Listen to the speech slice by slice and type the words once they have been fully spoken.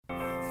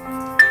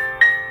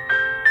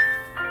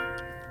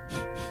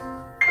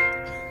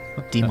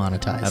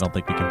demonetized. I don't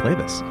think we can play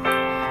this.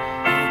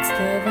 It's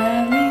the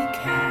Valley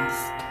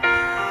Cast.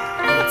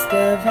 It's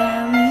the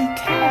Valley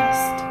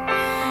Cast.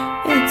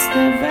 It's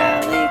the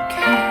Valley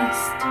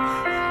Cast.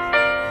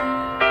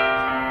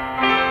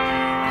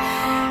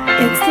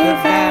 It's the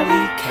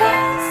Valley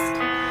Cast.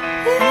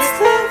 It's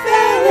the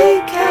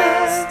Valley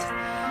Cast.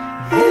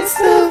 It's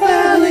the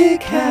Valley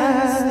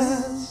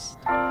Cast.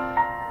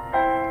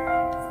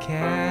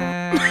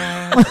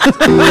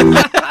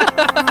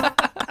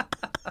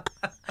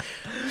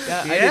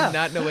 I did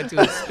not know what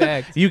to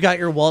expect. You got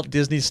your Walt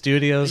Disney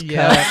Studios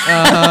cut.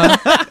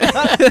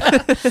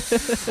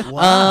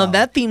 Wow.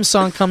 That theme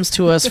song comes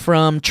to us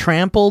from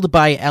Trampled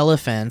by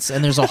Elephants,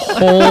 and there's a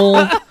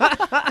whole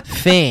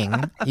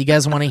thing. You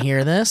guys want to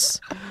hear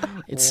this?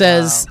 It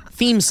says,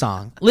 theme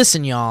song.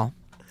 Listen, y'all.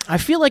 I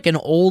feel like an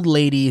old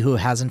lady who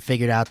hasn't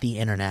figured out the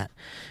internet.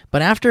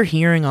 But after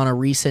hearing on a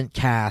recent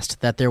cast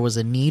that there was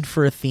a need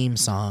for a theme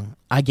song,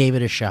 I gave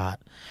it a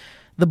shot.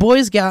 The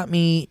boys get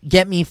me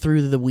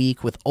through the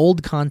week with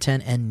old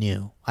content and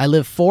new. I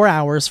live 4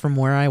 hours from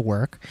where I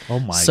work. Oh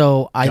my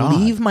So I God.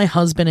 leave my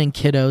husband and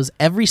kiddos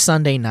every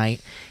Sunday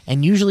night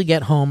and usually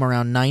get home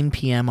around 9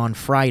 p.m. on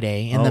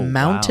Friday in the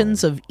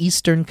mountains of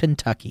eastern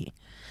Kentucky.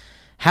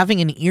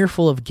 Having an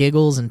earful of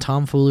giggles and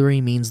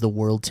tomfoolery means the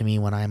world to me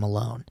when I'm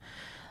alone.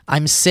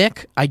 I'm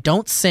sick, I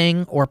don't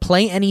sing or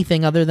play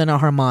anything other than a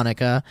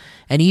harmonica,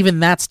 and even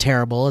that's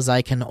terrible as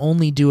I can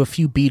only do a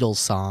few Beatles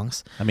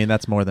songs. I mean,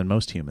 that's more than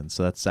most humans,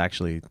 so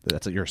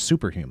you're a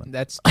superhuman.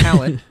 That's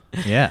talent.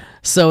 Yeah.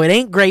 So it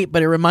ain't great,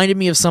 but it reminded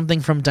me of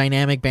something from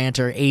Dynamic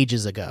Banter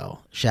ages ago.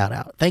 Shout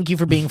out. Thank you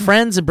for being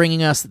friends and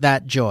bringing us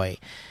that joy.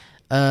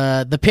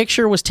 The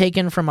picture was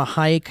taken from a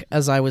hike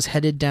as I was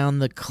headed down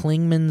the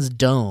Klingman's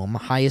Dome,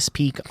 highest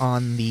peak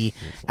on the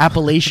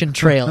Appalachian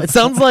Trail. It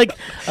sounds like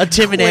a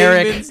Tim and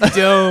Eric. Klingman's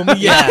Dome.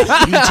 Yeah,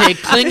 you take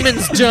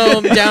Klingman's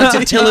Dome down to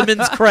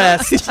Tillerman's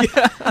Crest.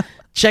 Yeah.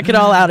 Check it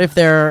all out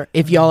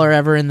if y'all are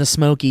ever in the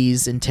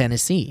Smokies in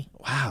Tennessee.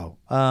 Wow.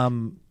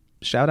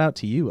 Shout out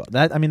to you.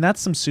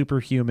 That's some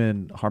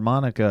superhuman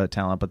harmonica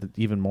talent, but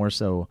even more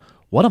so,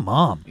 what a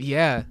mom.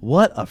 Yeah.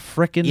 What a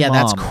frickin' Yeah, mom.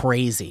 that's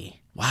crazy.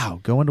 Wow,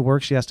 going to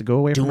work, she has to go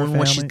away from her Doing family.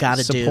 what she's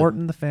gotta do.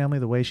 Supporting the family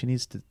the way she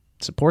needs to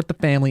support the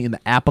family in the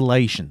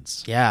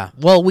Appalachians. Yeah.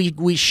 Well,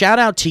 we shout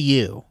out to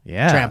you,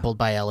 Trampled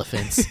by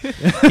Elephants,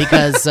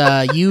 because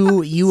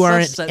you are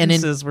an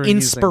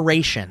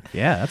inspiration.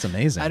 Yeah, that's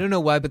amazing. I don't know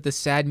why, but the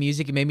sad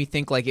music, it made me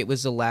think like it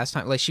was the last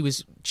time, like she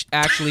was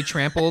actually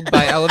trampled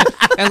by elephants,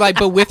 and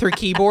but with her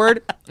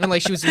keyboard,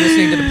 and she was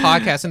listening to the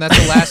podcast, and that's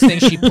the last thing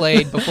she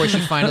played before she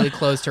finally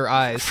closed her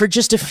eyes. For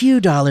just a few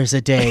dollars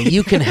a day,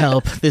 you can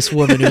help this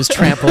woman who's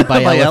trampled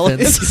by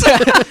elephants.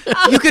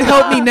 You can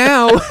help me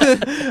now.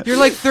 You're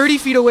like 30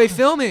 feet away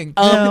filming.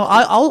 No,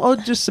 I'll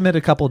just submit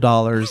a couple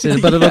dollars,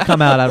 but it'll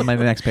come out of my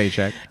next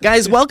paycheck.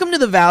 Guys, welcome to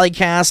the Valley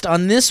Cast.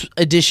 On this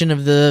edition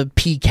of the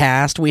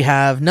P-Cast, we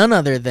have none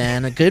other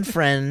than a good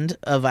friend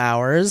of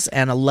ours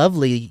and a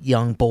lovely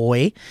young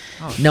boy,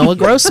 Noah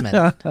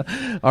Grossman.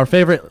 Our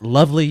favorite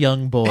lovely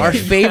young boy. Our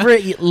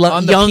favorite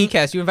on the young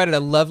P-Cast. You invited a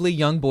lovely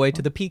young boy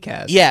to the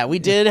P-Cast. Yeah, we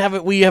did have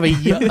it. We have a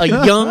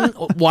young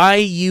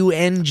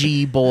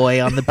Y-U-N-G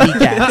boy on the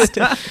P-Cast.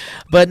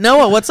 But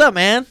Noah, what's up,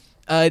 man?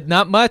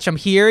 Not much. I'm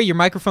here. Your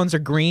microphones are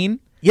green.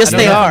 Yes, I don't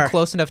they know if are. I'm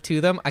close enough to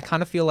them. I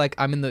kind of feel like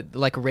I'm in the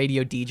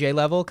radio DJ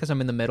level because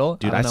I'm in the middle.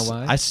 Dude, I don't know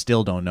why. I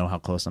still don't know how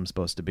close I'm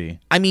supposed to be.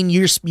 I mean,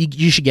 you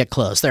should get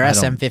close. They're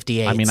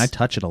SM58s. I mean, I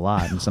touch it a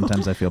lot, and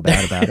sometimes I feel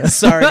bad about it.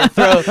 Sorry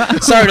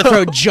to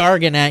throw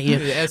jargon at you.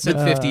 The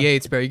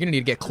SM58s, bro. You're gonna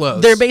need to get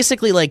close. They're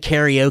basically like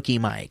karaoke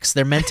mics.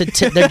 They're meant to.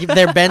 They're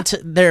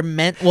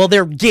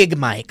gig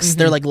mics. Mm-hmm.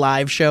 They're like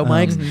live show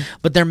mics,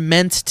 but they're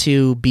meant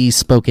to be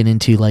spoken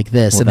into like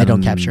this, and they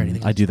don't capture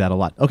anything. I do that a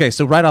lot. Okay,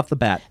 so right off the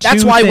bat,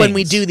 that's two why things. when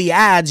we do the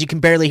ads, you can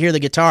barely hear the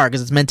guitar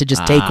because it's meant to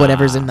just take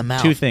whatever's in the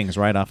mouth. Two things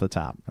right off the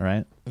top. All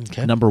right.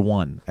 Okay. Number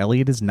one,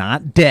 Elliot is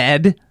not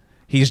dead.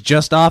 He's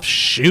just off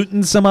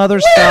shooting some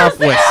other stuff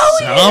with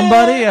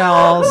somebody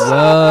else.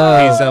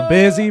 Whoa. He's a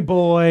busy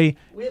boy.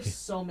 We have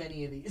so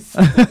many of these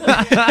of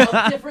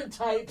different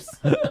types.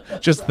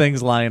 Just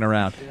things lying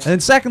around. And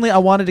then secondly, I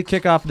wanted to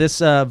kick off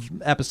this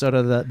episode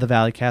of the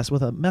Valley Cast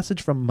with a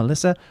message from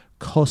Melissa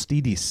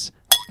Costidis.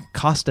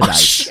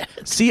 Costidis.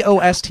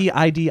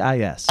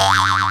 Costidis.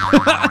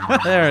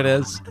 There it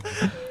is.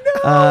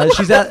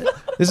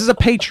 This is a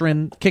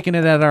patron kicking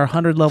it at our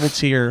 100 level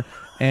tier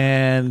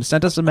and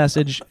sent us a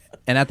message.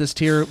 And at this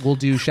tier, we'll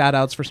do shout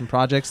outs for some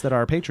projects that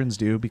our patrons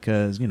do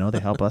because, they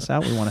help us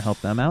out. We want to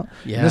help them out.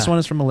 Yeah. And this one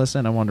is from Melissa,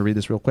 and I wanted to read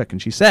this real quick.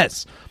 And she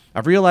says,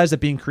 I've realized that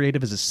being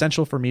creative is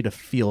essential for me to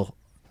feel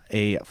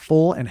a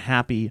full and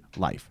happy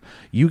life.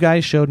 You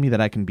guys showed me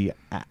that I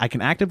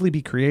can actively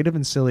be creative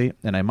and silly,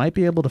 and I might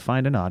be able to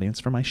find an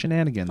audience for my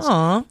shenanigans.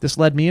 Aww. This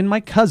led me and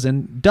my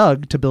cousin,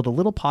 Doug, to build a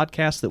little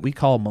podcast that we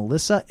call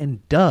Melissa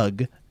and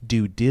Doug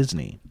Do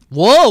Disney.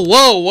 Whoa,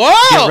 whoa, whoa!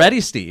 Get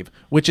ready, Steve.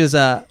 Which is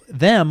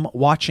them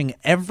watching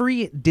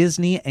every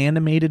Disney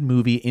animated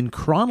movie in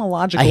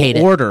chronological I hate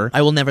order. it.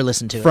 I will never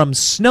listen to it. From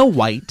Snow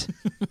White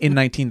in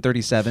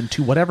 1937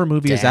 to whatever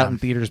movie is out Damn. in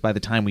theaters by the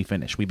time we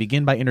finish. We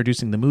begin by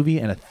introducing the movie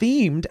and a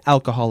themed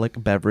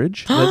alcoholic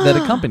beverage that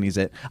accompanies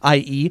it,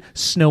 i.e.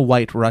 Snow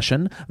White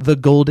Russian, the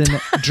Golden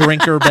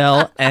Drinker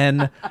Bell,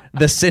 and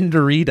the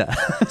Cinderita.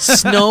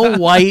 Snow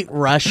White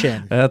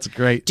Russian. That's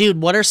great.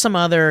 Dude, what are some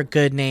other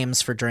good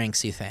names for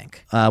drinks, you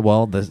think?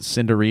 Well, the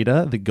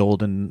Cinderita, the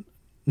Golden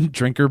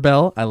Drinker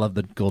Bell. I love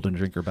the Golden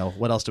Drinker Bell.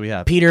 What else do we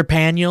have? Peter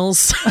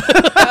Paniels.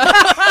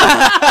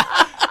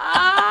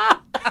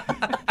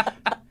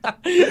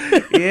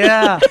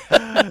 Yeah.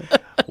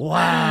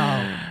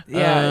 Wow.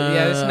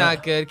 Yeah, it's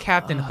not good.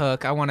 Captain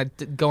Hook. I want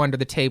to go under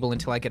the table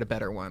until I get a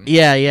better one.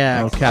 Yeah,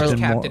 yeah. Oh, Captain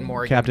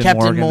Morgan.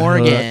 Captain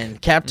Morgan.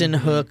 Hook. Captain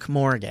Hook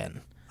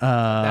Morgan.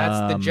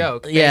 That's the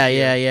joke. Yeah, Thank you.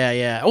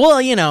 yeah. Well,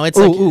 it's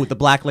Ooh, the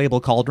Black Label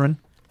Cauldron.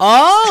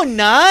 Oh,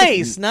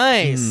 nice,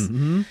 nice.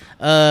 Mm-hmm.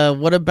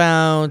 What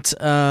about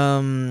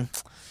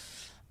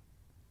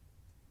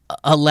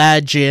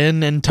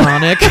Aladdin and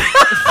tonic?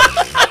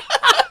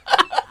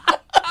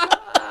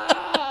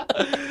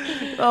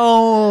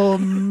 Oh,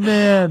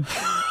 man.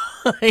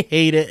 I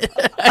hate it.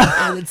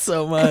 I hate it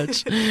so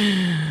much.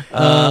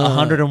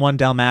 101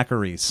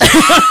 Dalmacaries.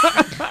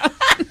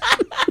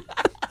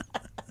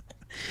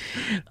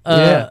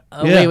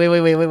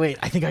 Wait.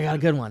 I think I got a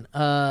good one.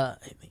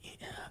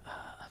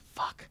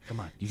 Fuck. Come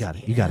on. You got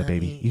it. You got it,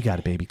 baby. You got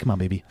it, baby. Come on,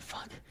 baby.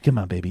 Fuck. Come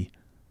on, baby.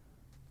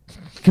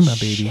 Come on,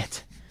 baby.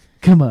 Shit.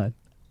 Come on.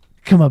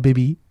 Come on,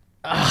 baby.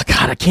 Oh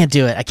God, I can't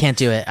do it.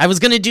 I was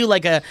gonna do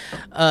like a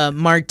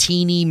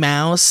martini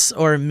mouse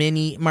or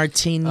mini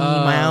martini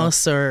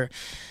mouse or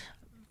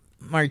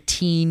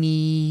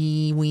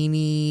martini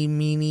weenie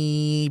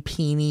mini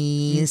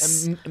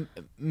peenies.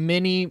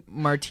 Mini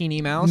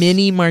martini mouse.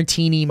 Mini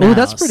martini mouse. Oh,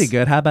 that's pretty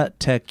good. How about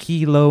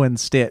Tequilo and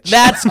Stitch?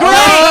 That's great.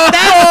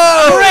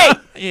 That's great.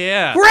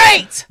 yeah.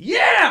 Great.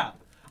 Yeah.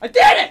 I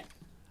did it.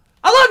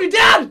 I love you,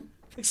 Dad.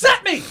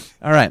 Accept me.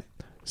 All right.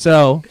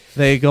 So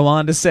they go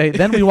on to say,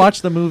 then we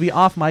watch the movie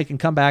off mic and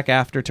come back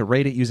after to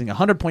rate it using a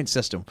 100-point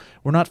system.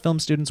 We're not film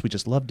students. We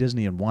just love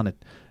Disney and want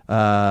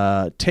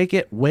to take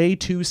it way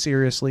too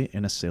seriously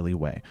in a silly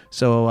way.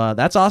 So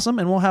that's awesome.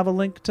 And we'll have a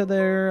link to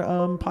their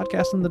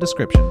podcast in the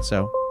description.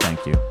 So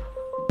thank you.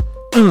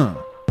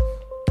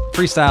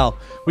 Freestyle.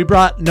 We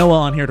brought Noah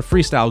on here to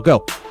freestyle.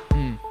 Go.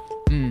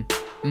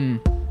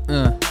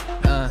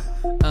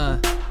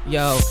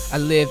 Yo, I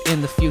live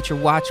in the future,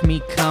 watch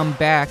me come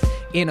back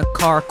in a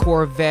car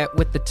Corvette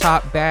with the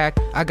top back.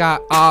 I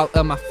got all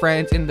of my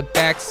friends in the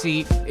back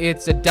seat.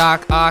 It's a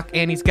Doc Ock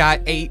and he's got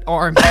 8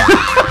 arms.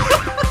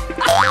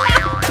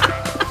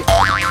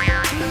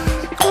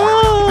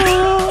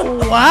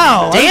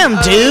 Wow.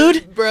 Damn,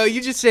 dude. Bro,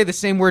 you just say the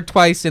same word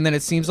twice and then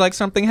it seems like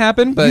something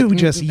happened, but You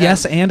just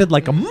yes-anded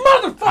like a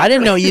motherfucker. I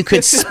didn't know you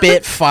could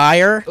spit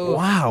fire.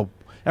 Wow.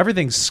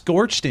 Everything's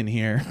scorched in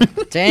here.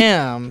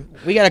 Damn.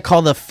 We got to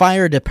call the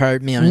fire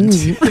department.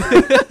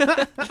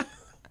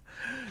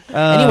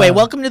 Anyway,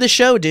 welcome to the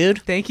show,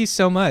 dude. Thank you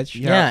so much.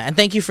 Yeah, and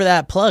thank you for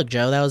that plug,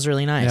 Joe. That was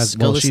really nice.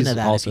 Go listen she's to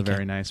that. also if you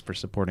very can. nice for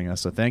supporting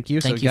us. So thank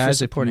you. Thank so you for guys,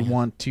 supporting if you us.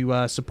 want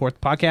to support the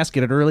podcast,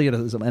 get it early,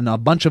 and a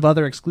bunch of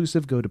other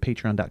exclusive, go to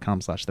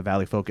patreon.com/The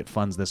Valley Folk. It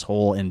funds this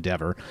whole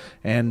endeavor,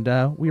 and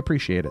we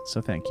appreciate it.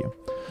 So thank you.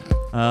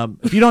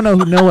 If you don't know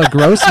who Noah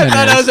Grossman is,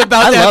 I was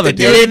about I to love have it,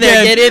 to dude. do Get in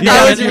there, get in I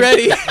there. was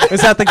ready.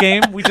 Is that the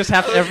game? We just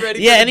have to.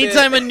 ready. Yeah,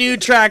 anytime a new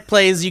track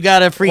plays, you got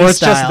to freestyle. Or it's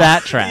just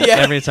that track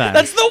every time.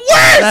 That's the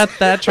worst.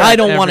 that track. I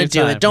don't want to every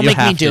do time. it. Don't You make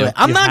me have do to. it.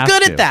 I'm You not have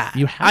good to. at that.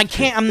 You have I to.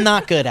 can't. I'm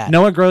not good at it.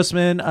 Noah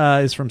Grossman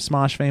is from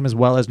Smosh fame as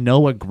well as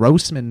Noah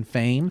Grossman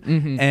fame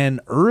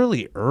and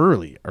early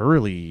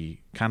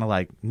kind of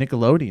like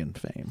Nickelodeon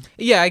fame.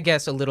 Yeah, I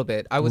guess a little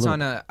bit. I was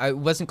on it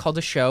wasn't called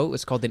a show. It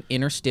was called an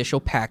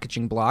interstitial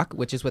packaging block,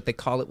 which is what they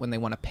call it when they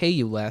want to pay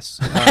you less.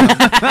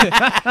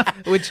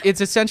 Which it's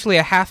essentially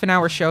a half an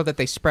hour show that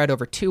they spread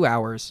over 2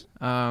 hours.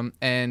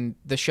 And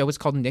the show was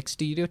called Nick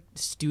Studio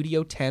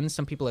 10.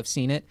 Some people have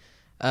seen it.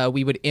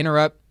 We would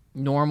interrupt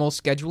normal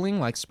scheduling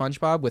like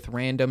SpongeBob with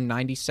random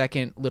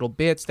 90-second little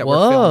bits that were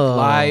filmed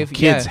live.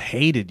 Kids Yeah.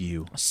 hated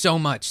you. So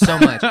much.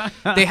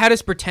 They had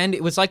us pretend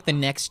it was like the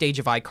next stage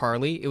of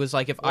iCarly. It was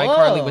like if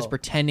iCarly was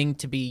pretending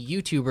to be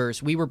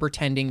YouTubers, we were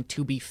pretending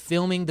to be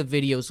filming the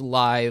videos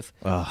live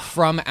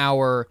from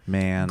our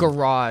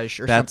garage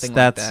or something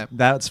like that.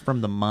 That's from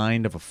the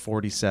mind of a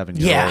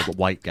 47-year-old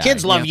white guy.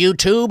 Kids love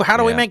YouTube. How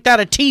do we make that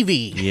a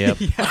TV? Yep.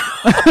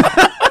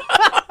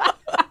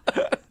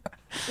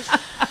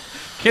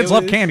 Kids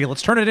love candy.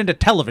 Let's turn it into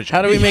television.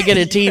 How do we make it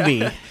a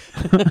TV?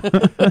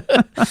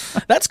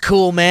 That's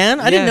cool, man.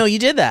 I didn't know you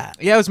did that.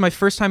 Yeah, it was my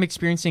first time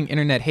experiencing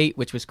internet hate,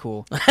 which was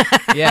cool.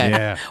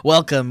 Yeah.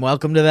 Welcome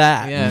to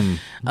that.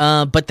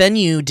 Yeah. But then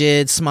you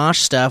did Smosh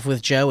stuff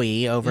with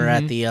Joey over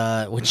at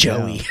the with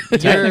Joey.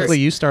 Technically,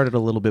 you started a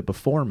little bit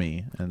before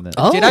me, and then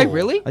Oh. Did I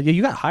really? yeah,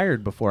 you got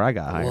hired before I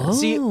got hired. Whoa.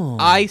 See,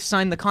 I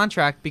signed the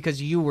contract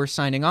because you were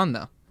signing on,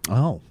 though.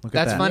 Oh, look at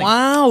That's that. funny.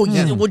 Wow.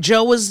 Well,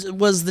 Joe was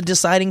the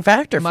deciding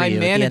factor for My you.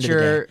 At the end of the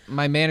day.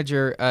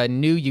 manager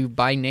knew you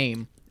by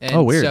name. And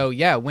Oh, weird. So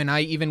yeah, when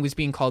I even was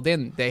being called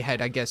in, they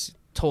had, I guess,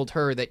 told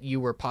her that you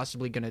were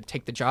possibly going to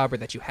take the job or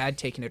that you had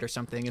taken it or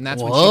something. And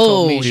that's when she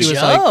told me. She was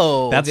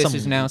Joe. like, That's this some-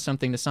 is now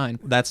something to sign.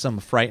 That's some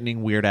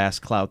frightening, weird-ass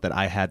clout that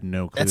I had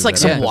no clue. That's like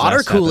that I some water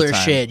possessed at the cooler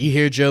time. shit. You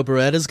hear Joe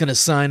Beretta's going to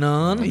sign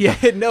on? Yeah,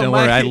 no, Don't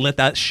worry, I lit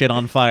that shit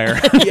on fire.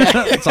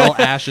 It's all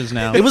ashes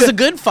now. It was a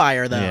good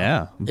fire, though.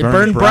 Yeah. It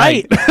burned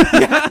bright.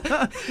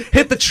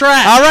 Hit the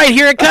track. All right,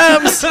 here it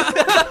comes.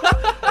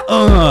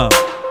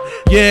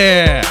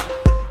 Yeah.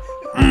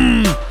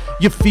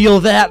 You feel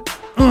that?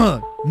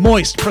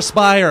 Moist,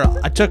 perspire.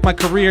 I took my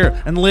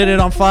career and lit it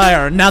on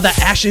fire. Now the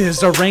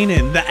ashes are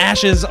raining. The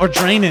ashes are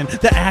draining.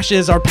 The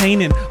ashes are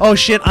paining. Oh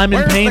shit, I'm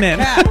in pain. They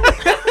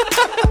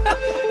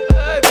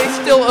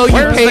still owe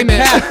you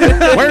payment.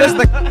 Where's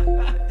the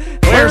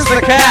Where's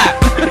the cat?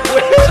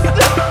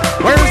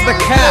 Where's the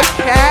cat?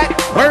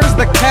 Where's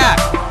the cat?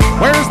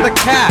 Where's the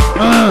cat?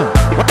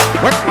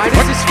 Why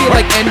does this feel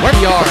like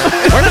NPR?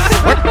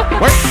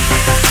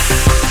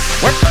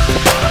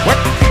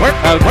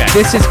 Okay.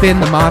 This has been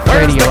the Moth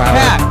Where's Radio the Hour.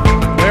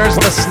 cat? Where's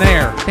the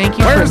snare? Thank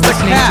you Where's for the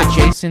listening cat? to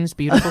Jason's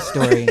beautiful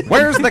story.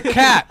 Where's the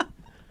cat?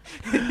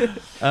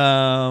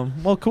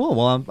 Well, cool.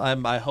 Well,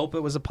 I hope it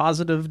was a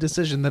positive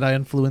decision that I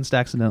influenced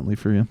accidentally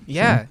for you.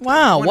 Yeah.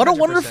 Wow, what a 100%.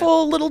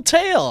 wonderful little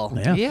tale.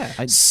 Yeah.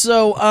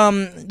 So,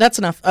 that's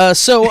enough.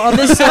 So on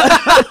this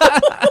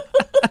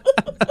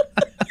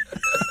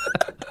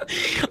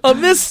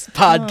on this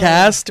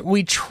podcast,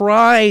 we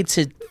try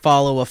to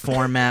follow a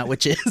format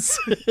which is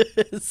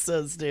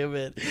so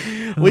stupid.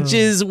 Which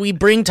is we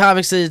bring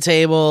topics to the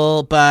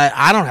table, but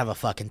I don't have a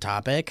fucking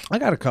topic. I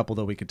got a couple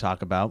that we could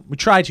talk about. We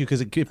try to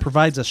because it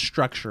provides a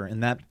structure,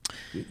 and that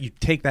you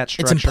take that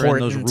structure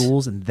and those important.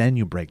 rules, and then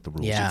you break the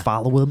rules. Yeah. You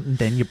follow them, and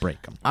then you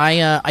break them.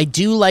 I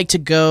do like to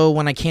go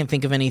when I can't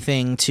think of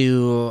anything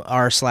to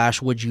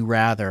r/would you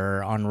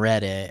rather on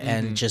Reddit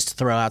and just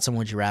throw out some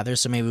would you rather.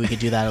 So maybe we could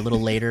do that a little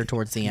later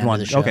towards the end of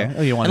the show. Okay.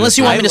 Oh, you want Unless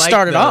to you want I me to like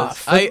start it those.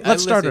 off.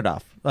 Let's start listen. it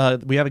off.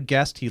 We have a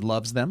guest. He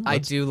loves them. I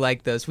Let's- do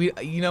like those.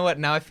 You know what?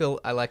 Now I feel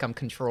like I'm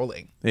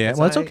controlling. Yeah, Was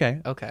well, it's I?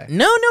 okay. Okay.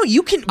 No,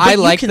 you can. But I you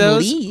like can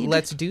those. Lead.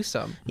 Let's do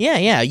some.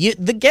 Yeah.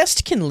 The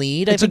guest can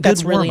lead. I It's a think good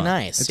that's really warm-up.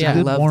 nice. It's yeah. a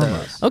good love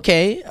warm-up. those.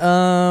 Okay.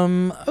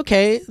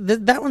 Okay.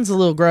 That one's a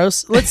little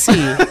gross. Let's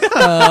see.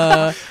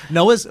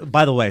 Noah's,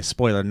 by the way,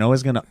 spoiler.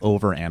 Noah's gonna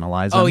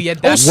overanalyze. Oh them. yeah,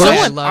 that's so why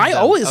I am love I. them.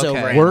 Always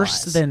Okay. overanalyze.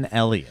 worse than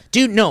Elliot.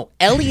 Dude, no.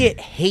 Elliot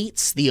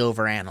hates the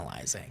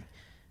overanalyzing.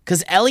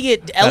 Because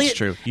Elliot. That's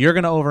true. You're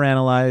gonna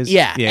overanalyze.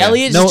 Yeah,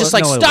 Elliot's Noah- just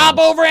like, Noah stop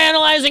will.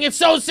 overanalyzing. It's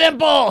so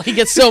simple. He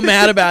gets so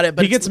mad about it.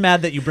 But He gets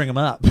mad that you bring him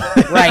up.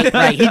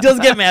 right. He does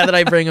get mad that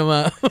I bring him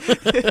up.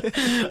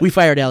 We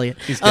fired Elliot.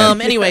 He's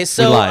dead. Anyway,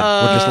 so We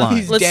lied. We're just lying.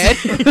 He's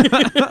let's-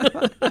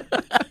 dead.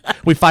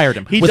 We fired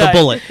him He with died. a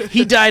bullet.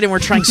 He died, and we're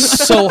trying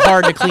so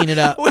hard to clean it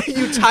up.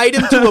 You tied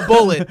him to a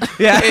bullet.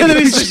 Yeah, And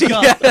he's he's just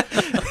gone.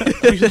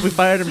 We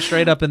fired him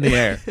straight up in the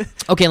air.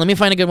 Okay, let me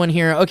find a good one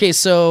here. Okay,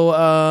 so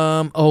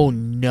oh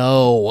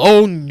no,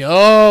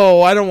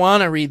 I don't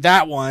want to read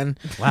that one.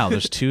 Wow,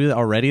 there's two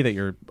already that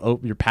you're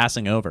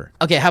passing over.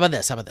 Okay, how about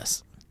this?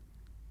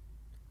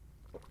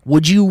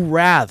 Would you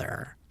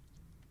rather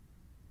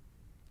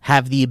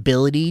have the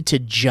ability to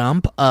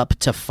jump up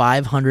to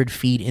 500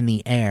 feet in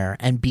the air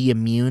and be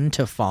immune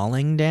to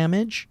falling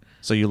damage?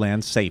 So you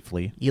land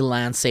safely, You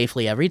land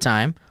safely every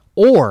time,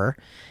 or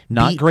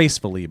not be-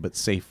 gracefully, but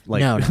safe.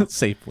 Like No.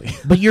 safely.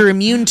 but you're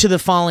immune to the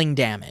falling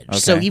damage.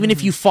 So Okay. even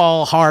if you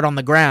fall hard on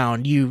the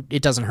ground,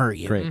 it doesn't hurt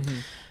you. Great.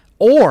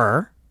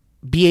 Or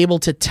be able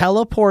to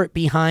teleport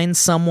behind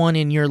someone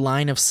in your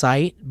line of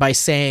sight by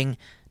saying,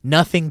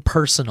 "Nothing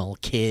personal,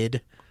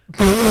 kid."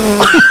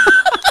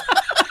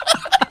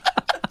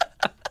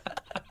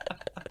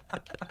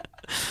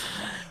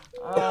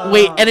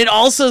 Wait, and it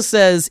also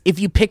says if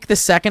you pick the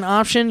second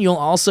option, you'll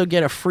also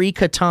get a free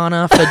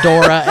katana,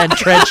 fedora, and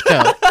trench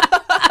coat.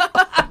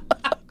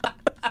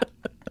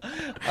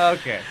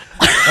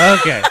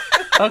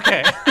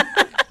 Okay.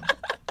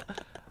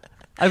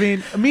 I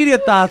mean,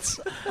 immediate thoughts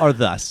are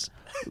thus: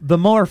 the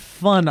more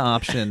fun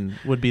option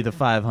would be the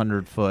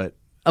 500-foot,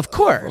 Of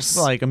course.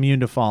 like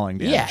immune to falling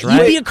damage. Yeah, right?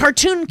 you'd be a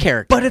cartoon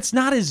character. But it's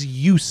not as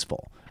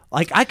useful.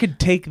 Like I could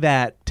take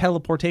that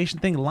teleportation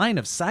thing, line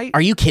of sight.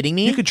 Are you kidding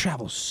me? You could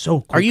travel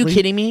so quickly. Are you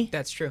kidding me?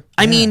 That's true.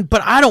 I mean,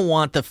 but I don't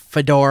want the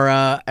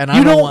fedora, and I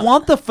You don't don't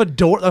want the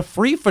fedora, a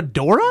free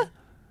fedora?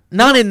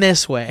 not in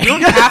this way. You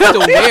don't have to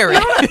wear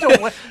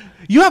it.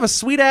 You have a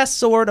sweet ass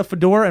sword, a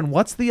fedora, and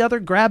what's the other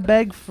grab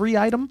bag free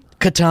item?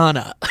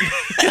 Katana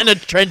and a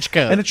trench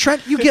coat. And a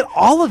Trent, you get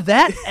all of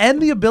that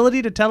and the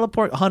ability to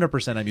teleport.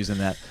 100% I'm using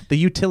that. The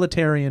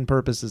utilitarian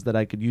purposes that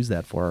I could use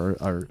that for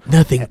are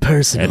Nothing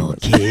personal,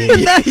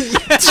 kid.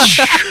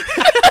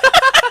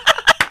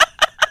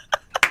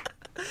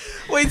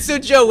 Wait, Wait, so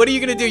Joe, what are you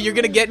gonna do? You're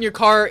gonna get in your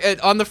car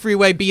on the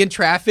freeway, be in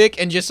traffic,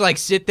 and just like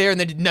sit there and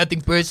then nothing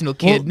personal,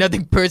 kid.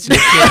 Nothing personal,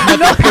 kid.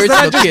 Nothing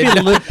personal, kid.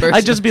 Nothing personal,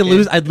 I'd just be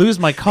I'd lose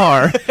my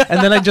car,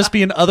 and then I'd just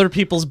be in other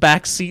people's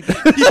back seat.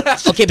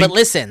 Okay, but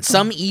listen,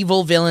 some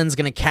evil villain's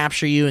gonna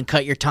capture you and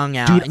cut your tongue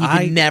out, Dude, and you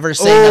can never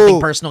say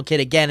nothing personal, kid,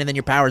 again, and then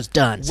your power's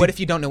done. What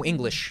if you don't know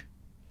English?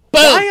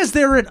 Why is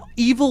there an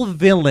evil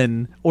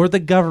villain or the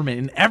government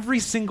in every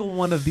single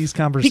one of these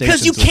conversations?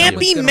 Because you can't Someone's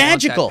be gonna want that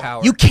magical.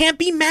 power. You can't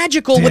be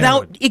magical Dude.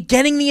 without it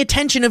getting the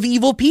attention of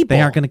evil people.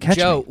 They aren't going to catch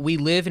Joe, me. we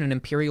live in an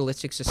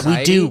imperialistic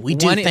society. We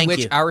do, One in thank which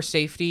you. our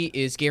safety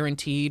is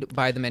guaranteed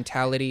by the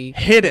mentality.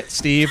 Hit it,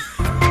 Steve.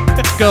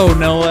 Go,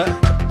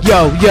 Noah.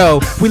 Yo,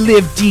 we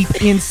live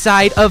deep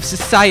inside of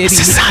society.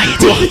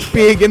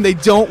 Big and they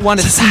don't want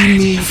to see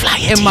me.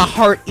 Fliety. In my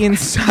heart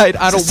inside,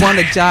 I don't want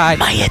to die.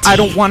 Miety. I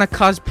don't want to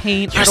cause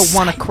pain. I don't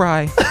want to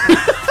cry.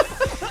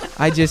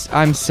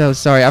 I'm so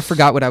sorry. I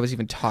forgot what I was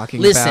even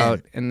talking Listen.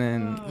 about. And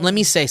then Let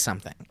me say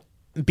something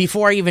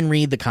before I even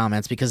read the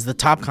comments, because the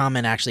top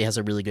comment actually has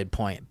a really good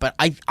point. But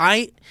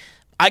I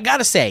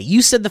gotta say,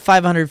 you said the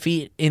 500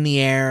 feet in the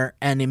air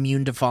and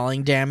immune to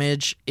falling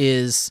damage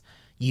is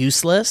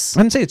useless.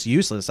 I didn't say it's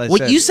useless.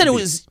 You said it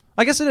was.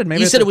 I guess it did. Maybe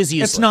You it's said a- it was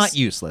useless. It's not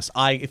useless.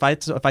 If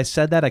I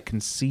said that, I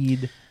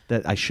concede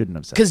that I shouldn't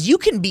have said. Because you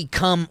can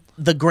become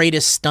the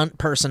greatest stunt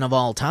person of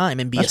all time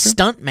and be a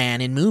stunt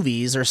man in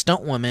movies or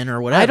stunt woman or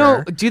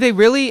whatever. do they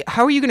really?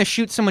 How are you going to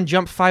shoot someone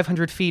jump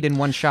 500 feet in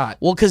one shot?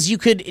 Well, because you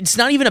could. It's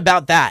not even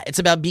about that. It's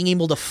about being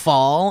able to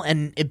fall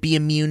and it be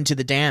immune to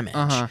the damage.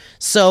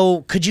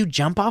 So, could you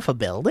jump off a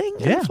building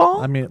and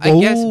fall? I mean, I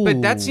guess,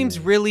 but that seems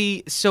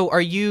really. So,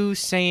 are you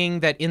saying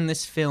that in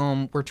this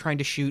film we're trying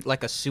to shoot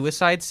like a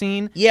suicide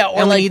scene? Yeah, or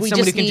and like we need we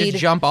someone just who can need-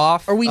 just jump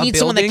off, or we a need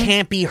someone that building?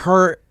 can't be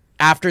hurt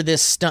after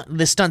this stunt.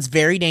 This stunt's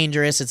very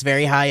dangerous. It's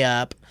very high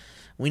up.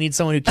 We need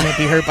someone who can't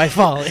be hurt by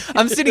falling.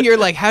 I'm sitting here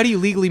like, how do you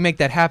legally make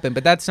that happen?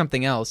 But that's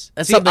something else.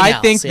 That's See, something I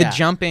else, think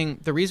yeah.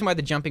 the reason why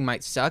the jumping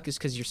might suck is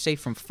because you're safe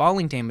from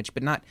falling damage,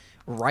 but not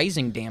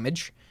rising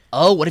damage.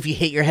 Oh, what if you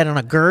hit your head on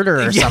a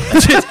girder or something?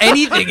 Just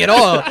anything at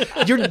all.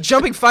 You're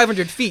jumping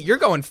 500 feet. You're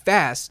going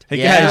fast. Hey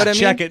Yeah. guys, You know what I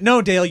check mean? it.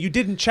 No, Dale, you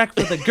didn't check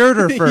for the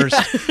girder first.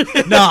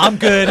 No, I'm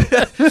good.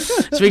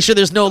 Just make sure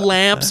there's no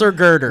lamps or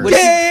girders.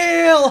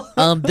 Dale.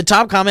 The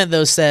top comment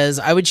though says,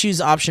 I would choose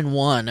option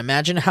 1.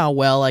 Imagine how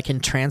well I can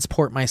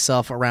transport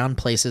myself around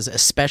places,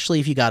 especially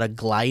if you got a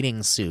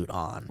gliding suit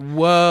on.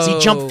 Whoa. So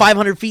you jump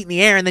 500 feet in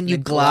the air and then you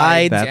Then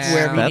glide glide That's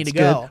wherever you down. need to good.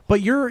 go.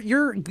 But your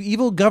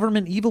evil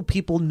government, evil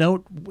people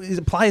note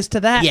applies to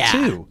that Yeah.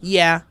 too.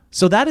 Yeah.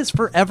 So that is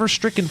forever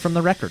stricken from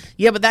the record.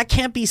 Yeah, but that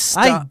can't be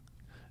stopped.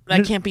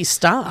 That can't be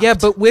stopped. Yeah,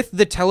 but with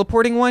the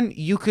teleporting one,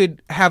 you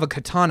could have a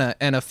katana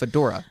and a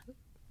fedora.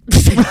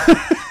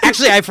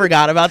 actually, I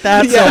forgot about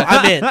that. So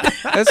I'm in.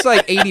 That's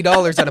like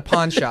 $80 at a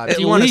pawn shop. If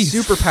you want a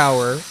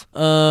superpower.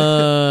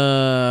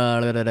 I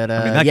mean,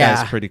 that yeah.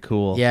 guy's pretty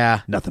cool.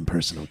 Yeah. Nothing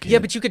personal, kid. Yeah,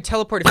 but you could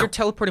teleport. If you're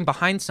teleporting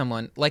behind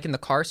someone, like in the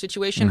car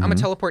situation, I'm going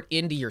to teleport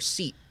into your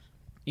seat.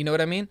 You know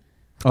what I mean?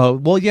 Oh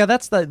well, yeah.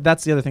 That's the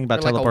other thing about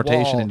Or like a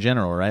teleportation wall. in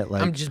general, right?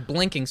 Like, I'm just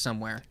blinking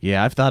somewhere.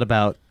 yeah,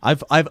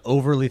 I've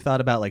overly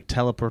thought about like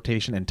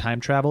teleportation and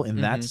time travel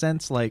in that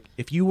sense. Like,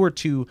 if you were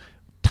to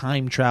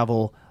time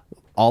travel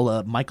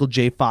all Michael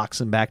J. Fox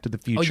and Back to the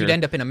Future, Oh, you'd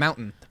end up in a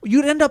mountain.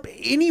 you'd end up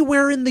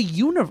anywhere in the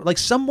universe, like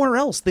somewhere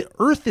else. The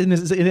Earth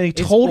is in a It's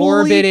totally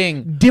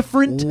orbiting.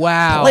 different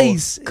Wow.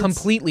 place. It's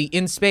Completely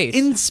in space.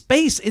 in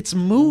space. It's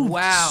moved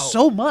Wow.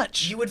 so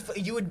much. You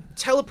would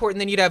teleport, and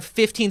then you'd have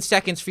 15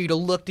 seconds for you to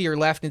look to your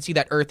left and see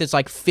that Earth is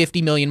like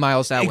 50 million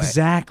miles that way.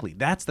 Exactly.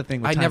 That's the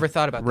thing. With I time, never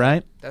thought about that.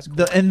 right? That's cool.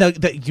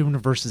 The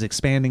universe is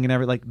expanding and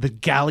everything. Like the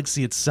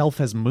galaxy itself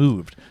has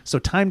moved. So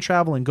time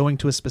travel and going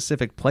to a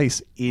specific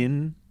place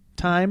in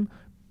time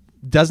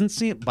doesn't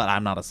seem. But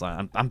I'm not a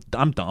scientist.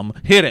 I'm dumb.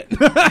 Hit it.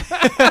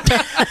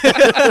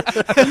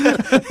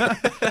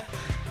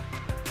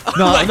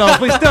 No,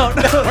 please don't.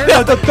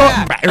 No, don't.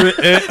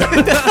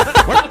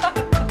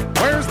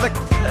 Where's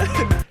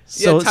the?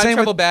 So time same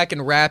travel with- back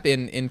and rap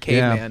in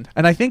caveman.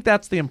 And I think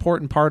that's the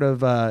important part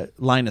of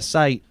line of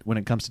sight when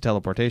it comes to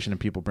teleportation, and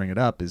people bring it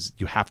up, is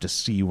you have to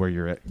see where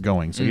you're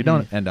going, so you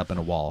don't end up in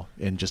a wall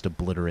and just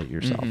obliterate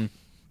yourself.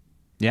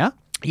 Yeah?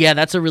 Yeah,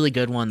 that's a really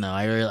good one though.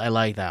 I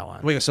like that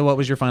one. Wait, so what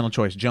was your final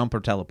choice, jump or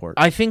teleport?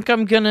 I think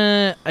I'm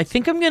gonna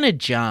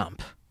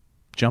jump.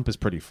 Jump is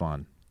pretty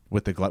fun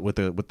with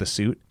the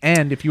suit,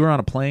 and if you were on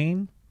a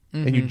plane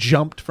and you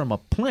jumped from a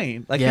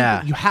plane, like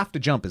Yeah. you have to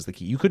jump is the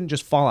key. You couldn't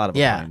just fall out of a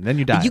Yeah, plane, then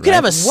you die. You could right?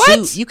 have a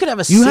suit. You could have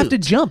a suit. You have to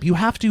jump. You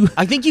have to.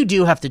 I think you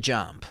do have to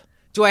jump.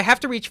 Do I have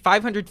to reach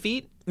 500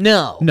 feet?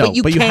 No, No, but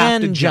you but you can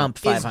have to jump jump.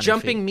 500 Is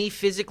jumping feet. me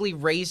physically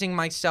raising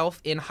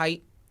myself in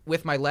height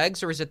with my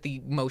legs, or is it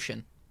the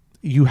motion?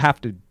 You have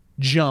to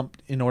jump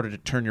in order to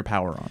turn your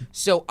power on.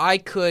 So I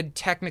could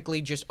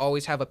technically just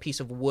always have a piece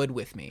of wood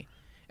with me.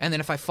 and then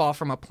if I fall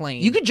from a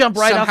plane, You could jump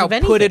right off somehow of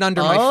anything. put it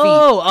under my feet.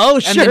 Oh,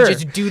 and sure. then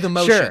just do the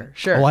motion.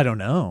 Sure. Oh, I don't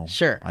know.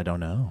 Sure. I don't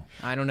know.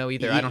 I don't know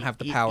either. I don't have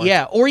the power.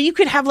 Yeah, or you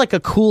could have like a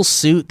cool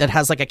suit that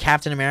has like a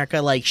Captain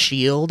America like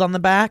shield on the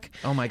back.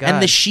 Oh my God.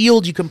 And the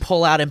shield you can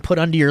pull out and put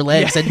under your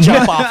legs and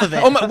jump off of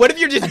it. Oh my! What if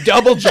you're just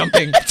double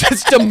jumping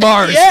just to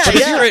Mars? Yeah, Just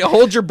yeah.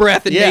 hold your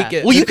breath and make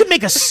it. Well, you could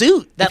make a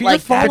suit that If you're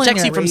like falling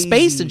protects you at from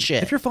space and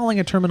shit. If you're falling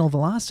at terminal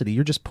velocity,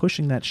 you're just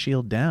pushing that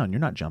shield down.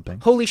 You're not jumping.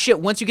 Holy shit!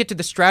 Once you get to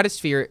the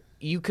stratosphere,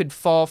 you could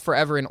fall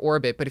forever in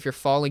orbit. But if you're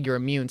falling, you're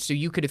immune. So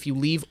you could, if you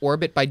leave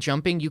orbit by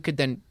jumping, you could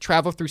then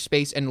travel through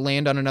space and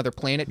land on another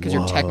planet because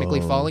you're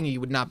technically falling and you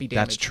would not be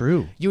damaged. That's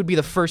true. You would be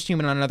the first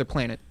human on another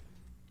planet.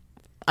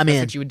 I'm That's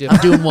in. what you would do. I'm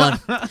doing one.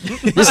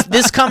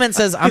 This comment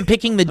says, I'm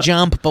picking the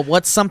jump, but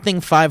what's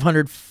something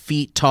 500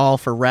 feet tall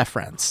for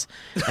reference?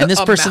 And this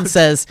A person mountain.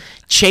 says,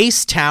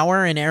 Chase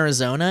Tower in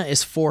Arizona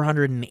is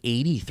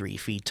 483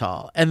 feet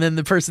tall. And then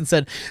the person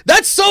said,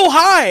 that's so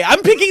high.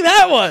 I'm picking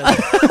that one.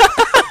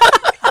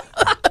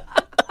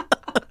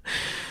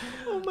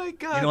 Oh my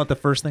god! You know what the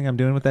first thing I'm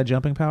doing with that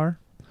jumping power?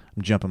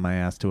 I'm jumping my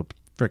ass to a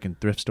freaking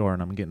thrift store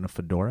and I'm getting a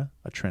fedora,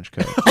 a trench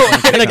coat.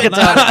 And a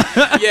guitar.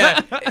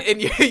 Yeah,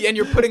 and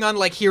you're putting on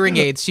like hearing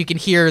aids so you can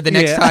hear the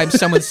next time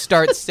someone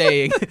starts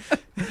saying.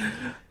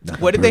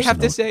 What did they have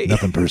to say?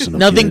 Nothing personal.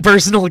 Nothing kid.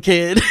 personal,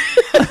 kid.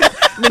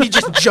 And then you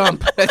just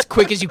jump as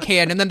quick as you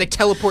can, and then they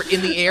teleport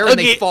in the air and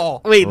they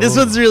fall. Wait, this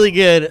one's really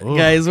good,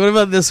 guys. What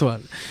about this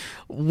one?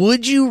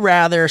 Would you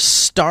rather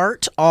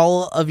start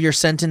all of your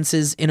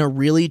sentences in a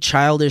really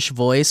childish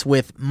voice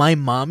with "my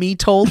mommy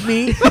told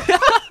me,"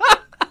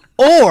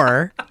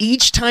 or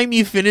each time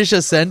you finish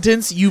a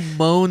sentence, you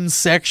moan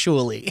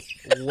sexually?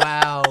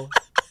 Wow.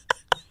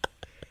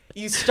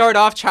 You start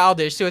off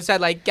childish, so it's not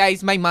like,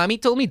 guys, my mommy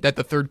told me that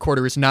the third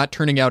quarter is not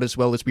turning out as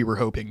well as we were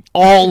hoping.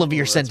 All of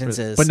your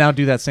sentences. But now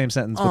do that same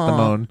sentence with the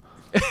moan.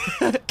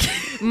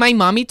 My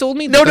mommy told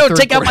me. no, that the third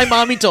take out quarter- "my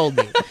mommy told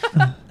me,"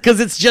 because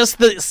it's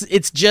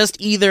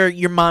just either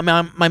your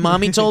mom, my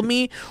mommy told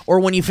me, or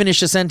when you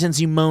finish a sentence,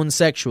 you moan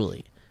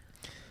sexually.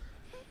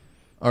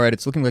 All right,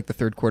 it's looking like the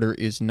third quarter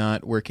is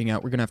not working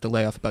out. We're gonna have to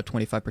lay off about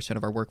 25%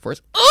 of our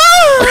workforce.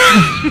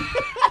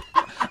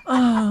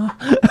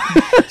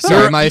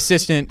 Sorry, my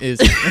assistant is.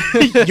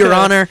 Your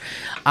Honor,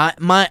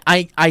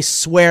 I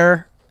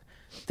swear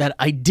that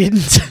I did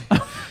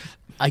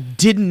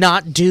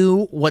not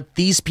do what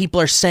these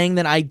people are saying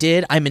that I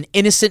did. I'm an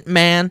innocent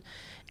man,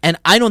 and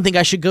I don't think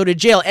I should go to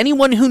jail.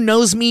 Anyone who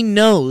knows me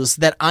knows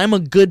that I'm a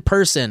good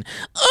person.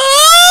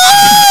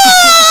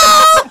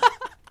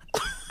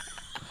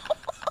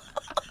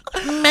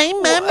 My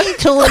mommy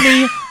told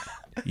me.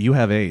 You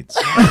have AIDS.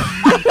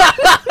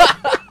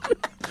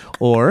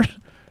 Or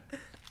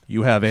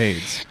you have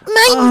AIDS.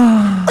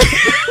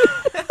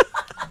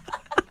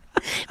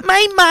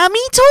 My mommy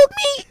told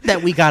me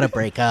that we gotta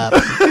break up.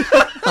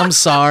 I'm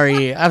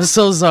sorry. I'm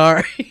so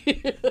sorry.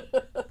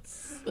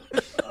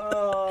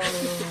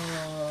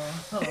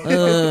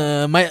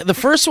 The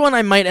first one,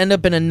 I might end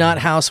up in a nut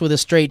house with a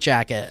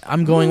straitjacket.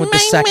 I'm going with the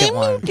second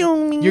one.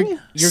 You're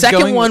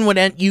Second going one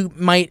you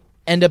might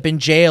end up in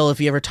jail if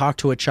you ever talk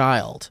to a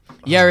child.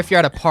 Yeah, or if you're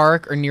at a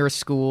park or near a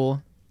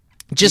school.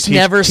 Just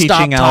never stop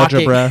teaching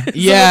talking. algebra.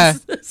 Yeah.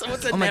 Someone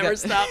said my never God.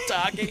 stop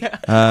talking.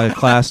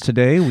 Class,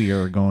 today we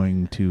are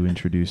going to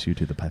introduce you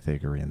to the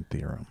Pythagorean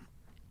theorem.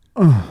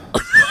 My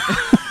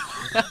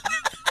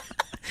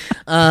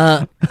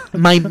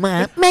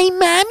mommy told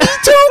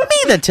me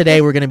that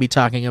today we're going to be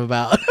talking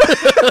about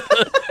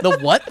the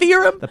what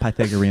theorem? The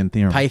Pythagorean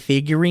theorem.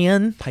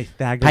 Pythagorean.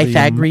 Pythagorean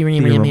theorem.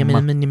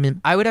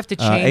 Pythagorean. I would have to A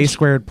change.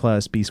 squared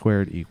plus b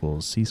squared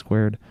equals c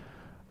squared.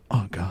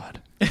 Oh,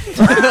 God. Yeah,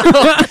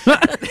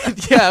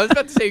 I was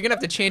about to say you're gonna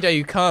have to change how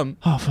you come.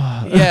 Oh,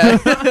 fuck.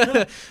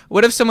 Yeah.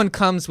 What if someone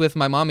comes with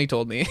 "my mommy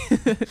told me"?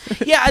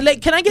 Yeah,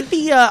 can I get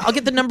the? I'll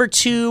get the number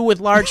 2 with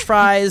large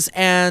fries,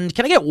 and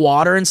can I get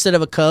water instead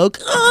of a Coke?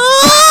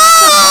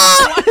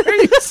 Why are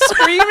you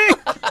screaming?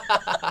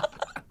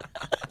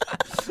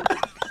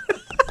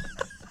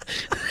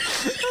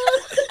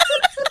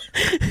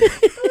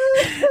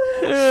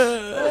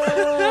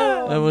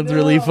 That one's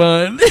really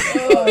fun.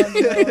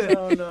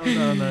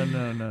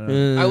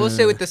 No. I will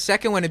say with the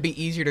second one, it'd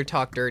be easier to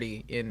talk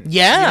dirty. You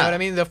Yeah. know what I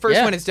mean? The first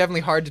Yeah. one is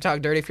definitely hard to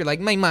talk dirty. If you're like,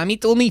 "My mommy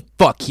told me,"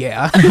 fuck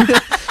yeah,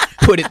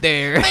 put it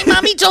there. My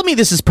mommy told me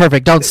this is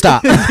perfect. Don't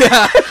stop.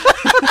 My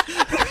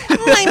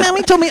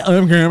mommy told me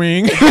I'm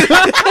coming.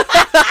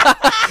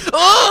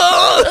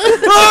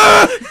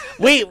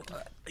 Wait.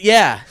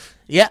 Yeah.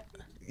 Yeah.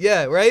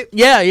 Yeah, right.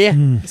 Yeah.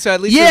 Yeah. So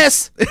at least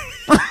Yes.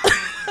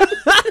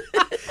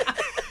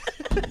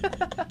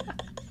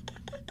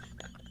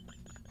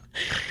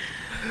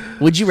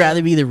 Would you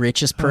rather be the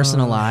richest person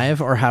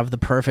alive or have the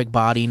perfect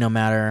body no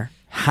matter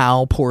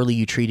how poorly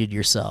you treated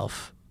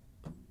yourself,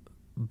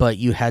 but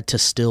you had to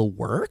still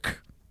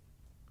work?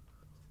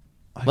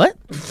 What?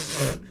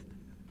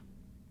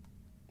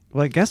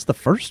 Well, I guess the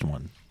first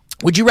one.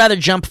 Would you rather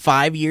jump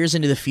 5 years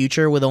into the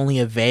future with only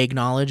a vague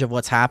knowledge of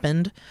what's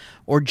happened,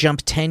 or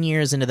jump 10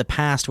 years into the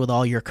past with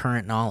all your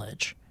current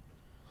knowledge?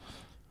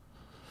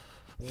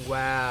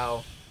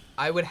 Wow.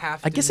 I would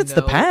have to I guess it's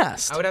the know-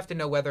 past. I would have to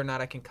know whether or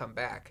not I can come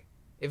back.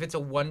 If it's a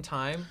one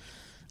time,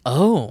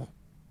 Oh.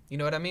 you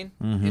know what I mean?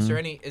 Mm-hmm. Is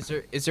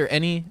there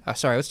any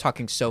sorry, I was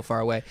talking so far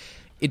away.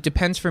 It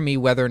depends for me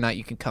whether or not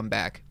you can come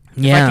back. If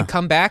I Yeah. can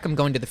come back, I'm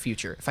going to the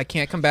future. If I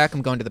can't come back,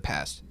 I'm going to the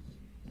past.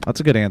 That's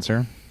a good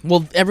answer.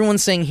 Well,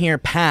 everyone's saying here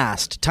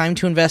past. Time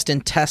to invest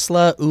in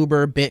Tesla,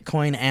 Uber,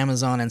 Bitcoin,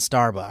 Amazon, and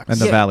Starbucks. And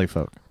the Yeah. Valley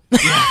folk.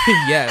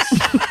 Yes.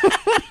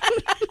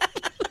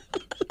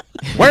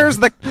 Where's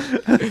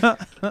the?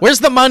 Where's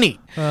the money?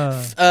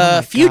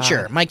 Oh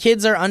Future. My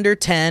kids are under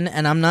 10,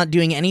 and I'm not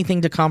doing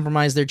anything to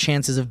compromise their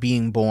chances of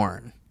being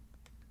born.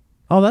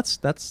 Oh, that's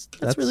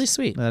really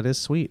sweet. That is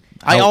sweet.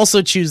 I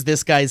also choose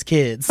this guy's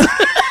kids.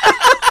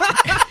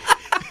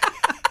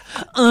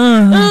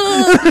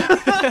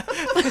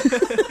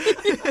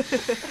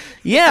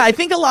 Yeah, I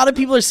think a lot of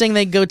people are saying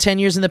they go 10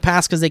 years in the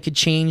past because they could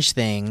change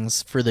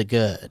things for the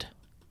good.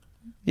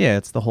 Yeah,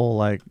 it's the whole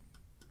like.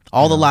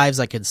 All the lives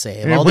I could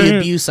save, Yeah, all the but-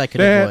 abuse I could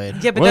that-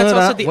 avoid. Yeah, but that's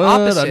also the what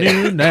opposite. I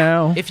do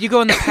now. If you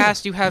go in the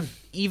past, you have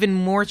even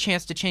more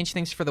chance to change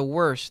things for the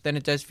worse than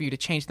it does for you to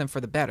change them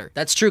for the better.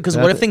 That's true, because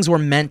what if things were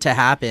meant to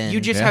happen? You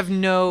just Yeah. have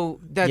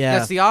no. Yeah.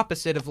 That's the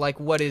opposite of like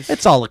what is.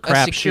 It's all a secure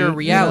crapshoot, you know?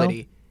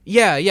 reality.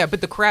 Yeah,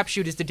 but the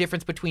crapshoot is the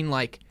difference between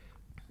like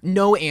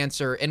no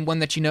answer and one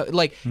that you know.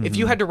 Like if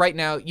you had to right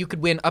now, you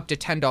could win up to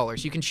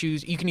 $10. You can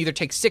choose. You can either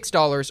take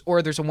 $6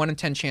 or there's a 1 in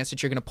 10 chance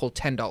that you're going to pull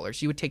 $10.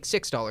 You would take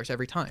 $6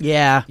 every time.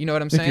 Yeah. You know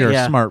what I'm If saying? you're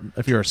Yeah.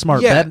 if you're a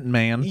smart Yeah. betting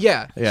man.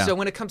 Yeah. Yeah. So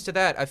when it comes to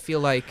that, I feel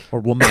like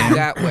Or woman.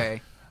 that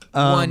way,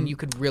 one you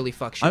could really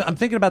fuck shit. I'm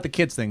thinking about the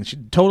kids thing. She's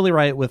totally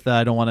right with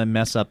I don't want to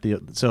mess up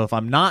the. So if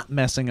I'm not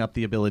messing up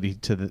the ability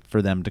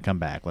for them to come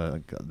back,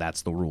 like,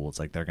 that's the rule. It's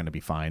like they're going to be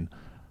fine.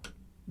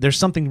 There's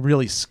something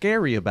really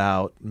scary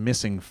about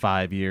missing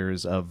 5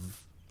 years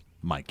of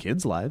my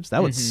kids' lives.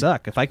 That would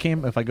suck. If I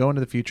go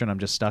into the future and I'm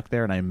just stuck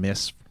there and I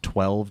miss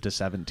 12 to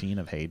 17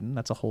 of Hayden,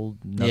 that's a whole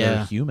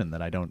nother human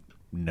that I don't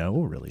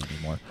know really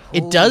anymore.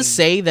 It does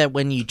say that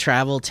when you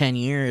travel 10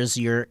 years,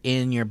 you're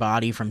in your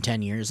body from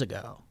 10 years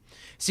ago.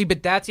 See,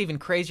 but that's even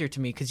crazier to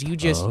me because you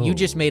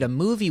just made a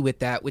movie with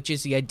that, which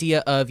is the idea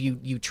of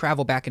you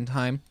travel back in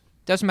time.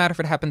 Doesn't matter if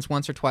it happens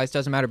once or twice,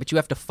 doesn't matter, but you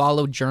have to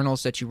follow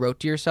journals that you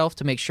wrote to yourself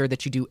to make sure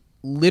that you do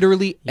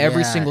literally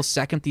every Yeah. single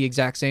second the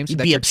exact same so You'd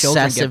that be your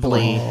children get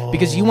obsessively- born.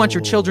 Because you want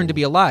your children to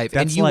be alive and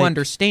That's you like-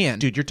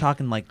 understand. Dude, you're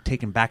talking like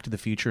taking Back to the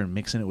Future and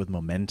mixing it with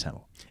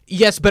Memento.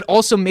 Yes, but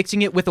also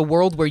mixing it with a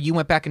world where you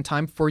went back in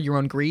time for your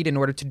own greed in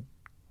order to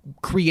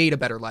create a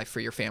better life for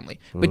your family.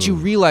 But you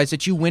realize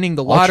that you winning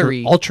the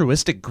lottery...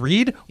 Altruistic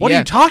greed? What are Yeah.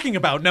 you talking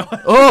about? No.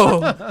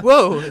 Oh,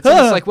 whoa. It's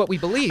almost like what we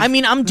believe. I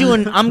mean, I'm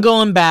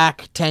going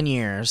back 10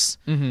 years.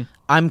 Mm-hmm.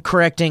 I'm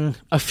correcting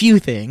a few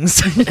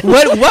things.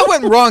 what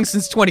went wrong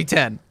since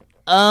 2010?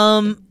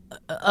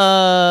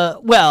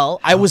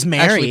 Well, I was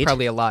married. Actually,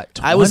 probably a lot.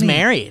 I was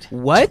married.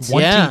 What?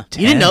 Yeah.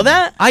 You didn't know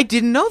that? I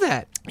didn't know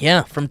that.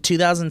 Yeah, from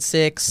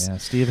 2006. Yeah,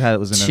 Steve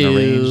was in To- an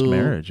arranged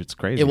marriage. It's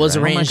crazy. It was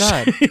right? arranged. Oh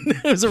my God.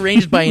 It was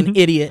arranged by an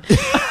idiot. No.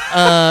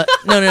 I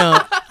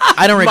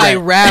don't My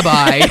regret.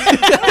 rabbi.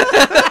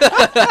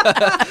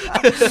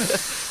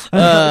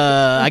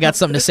 I got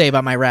something to say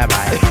about my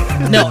rabbi.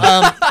 No,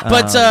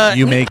 but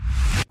You make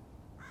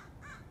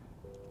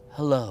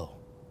Hello,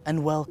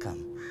 and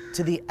welcome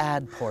to the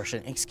ad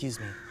portion. Excuse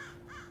me.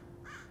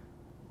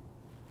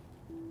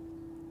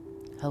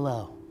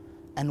 Hello,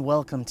 and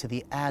welcome to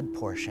the ad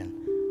portion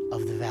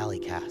of the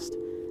Valleycast.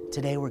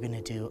 Today we're going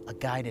to do a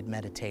guided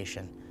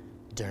meditation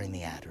during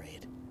the ad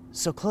read.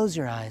 So close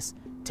your eyes,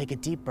 take a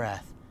deep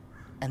breath,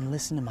 and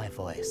listen to my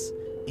voice.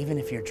 Even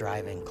if you're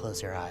driving,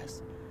 close your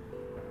eyes.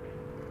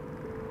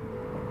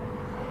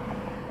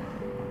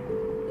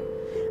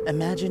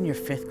 Imagine your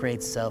 5th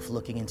grade self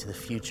looking into the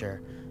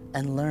future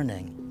and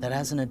learning that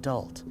as an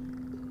adult,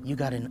 you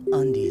got an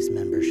Undies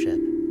membership.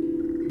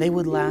 They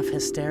would laugh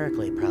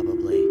hysterically,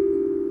 probably.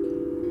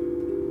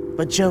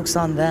 But joke's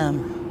on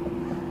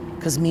them,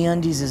 because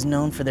MeUndies is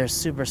known for their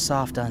super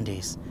soft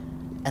undies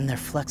and their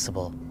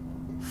flexible,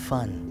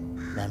 fun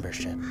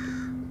membership.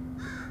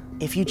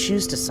 If you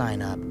choose to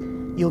sign up,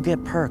 you'll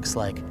get perks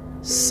like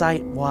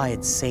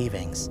site-wide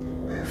savings,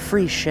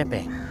 free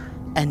shipping,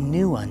 and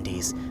new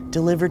undies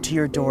delivered to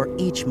your door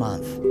each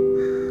month.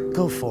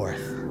 Go forth,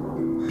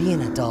 be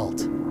an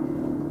adult,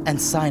 and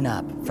sign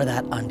up for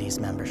that Undies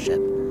membership,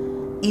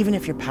 even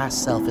if your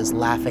past self is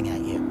laughing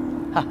at you.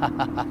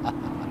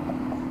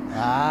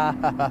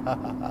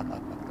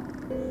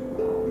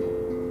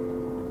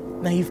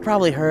 Now you've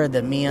probably heard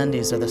that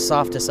MeUndies are the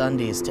softest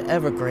undies to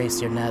ever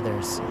grace your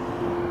nethers.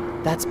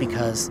 That's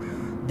because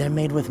they're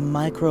made with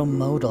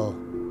micromodal.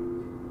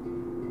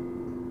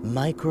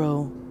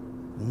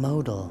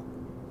 Micromodal.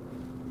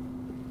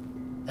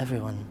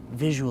 Everyone,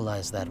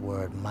 visualize that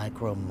word,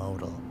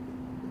 micromodal.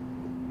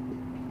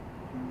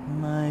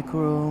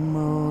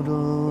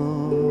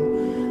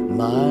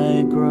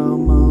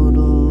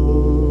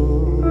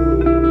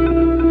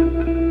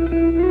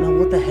 Micromodal. Now,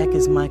 what the heck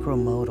is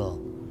micromodal?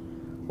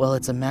 Well,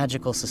 it's a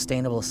magical,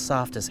 sustainable,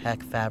 soft as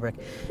heck fabric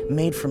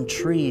made from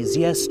trees.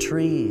 Yes,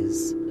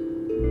 trees.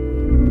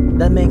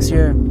 that makes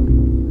your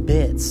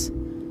bits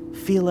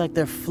feel like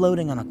they're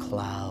floating on a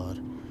cloud.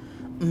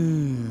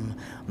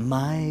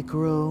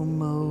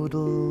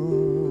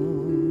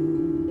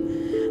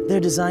 Micromodal. They're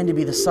designed to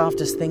be the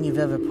softest thing you've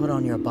ever put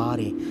on your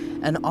body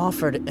and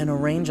offered in a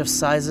range of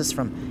sizes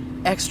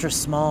from extra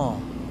small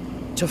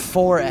to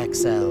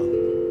 4XL.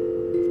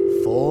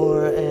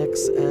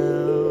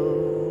 4XL.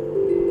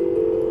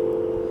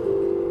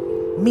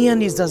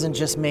 MeUndies doesn't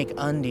just make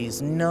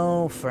undies,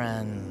 no,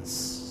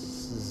 friends.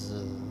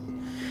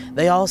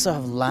 They also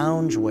have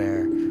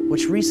loungewear,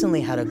 which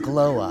recently had a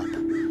glow up.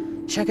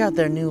 Check out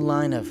their new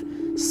line of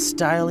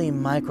stylish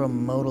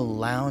micromodal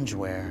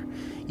loungewear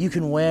you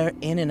can wear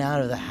in and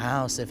out of the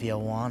house if you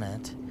want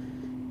it.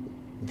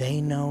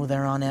 They know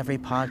they're on every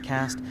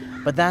podcast,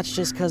 but that's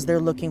just because they're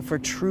looking for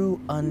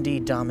true undie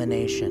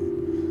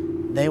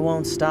domination. They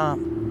won't stop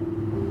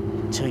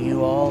till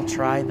you all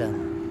try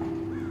them.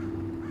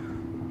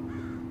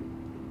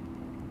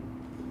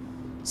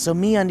 So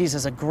MeUndies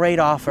has a great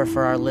offer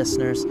for our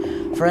listeners.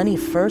 For any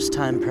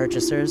first-time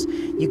purchasers,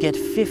 you get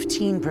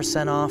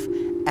 15% off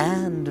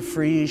and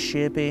free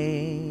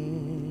shipping.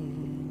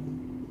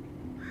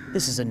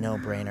 This is a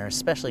no-brainer,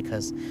 especially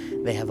because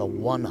they have a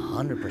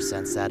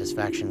 100%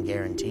 satisfaction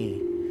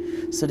guarantee.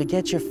 So to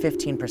get your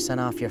 15%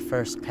 off your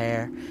first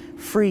pair,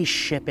 free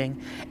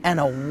shipping, and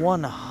a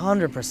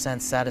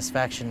 100%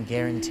 satisfaction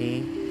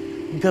guarantee,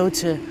 go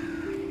to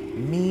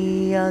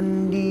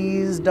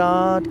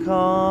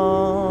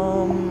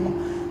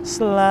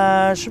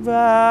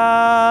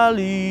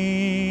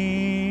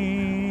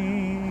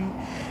MeUndies.com/valley.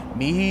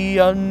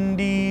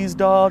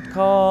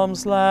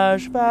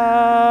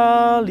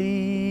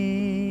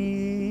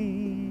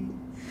 MeUndies.com/valley.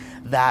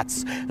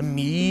 That's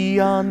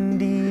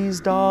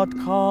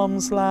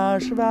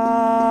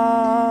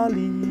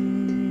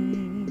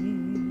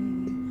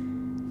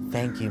MeUndies.com/valley.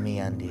 Thank you,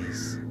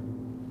 MeUndies.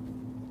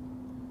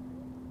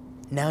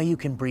 Now you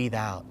can breathe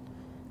out.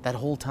 That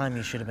whole time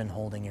you should have been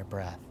holding your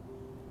breath.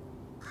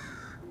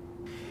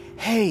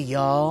 Hey,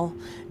 y'all.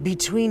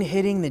 Between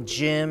hitting the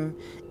gym,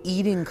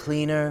 eating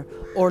cleaner,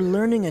 or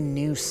learning a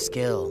new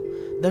skill,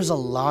 there's a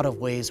lot of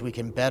ways we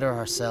can better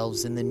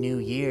ourselves in the new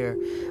year,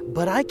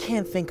 but I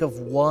can't think of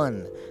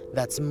one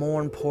that's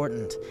more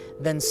important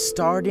than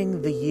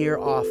starting the year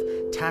off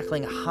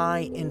tackling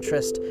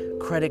high-interest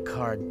credit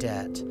card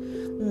debt.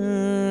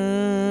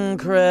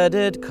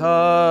 Credit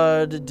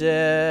card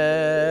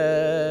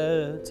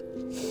debt.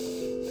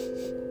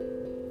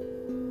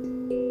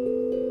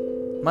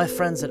 My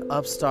friends at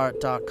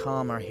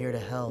Upstart.com are here to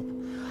help.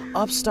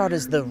 Upstart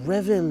is the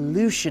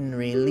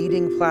revolutionary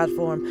leading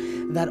platform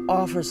that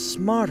offers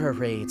smarter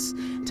rates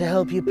to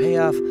help you pay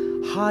off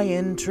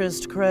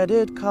high-interest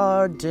credit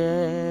card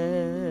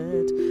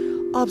debt.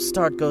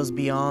 Upstart goes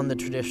beyond the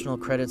traditional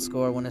credit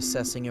score when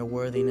assessing your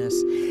worthiness.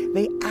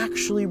 They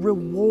actually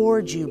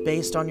reward you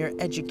based on your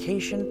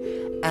education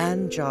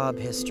and job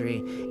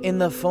history in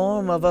the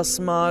form of a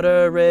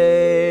smarter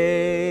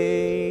rate.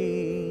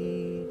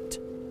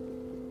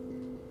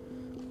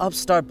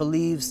 Upstart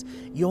believes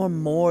you're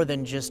more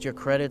than just your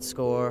credit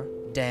score,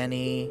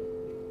 Danny.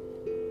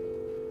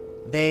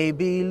 They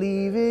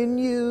believe in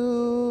you.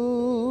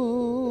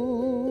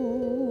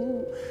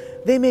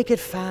 They make it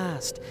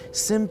fast,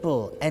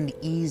 simple, and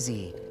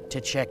easy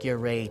to check your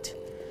rate.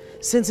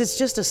 Since it's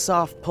just a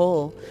soft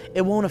pull,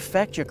 it won't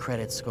affect your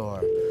credit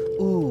score.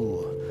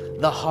 Ooh,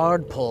 the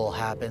hard pull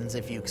happens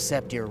if you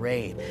accept your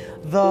rate.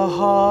 The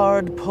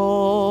hard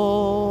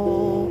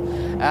pull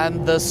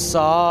and the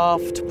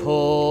soft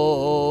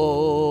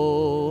pull.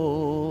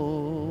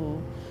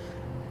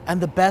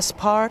 And the best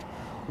part?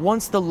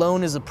 Once the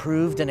loan is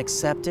approved and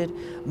accepted,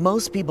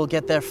 most people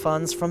get their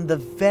funds from the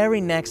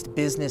very next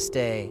business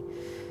day.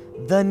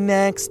 The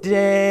next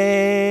day.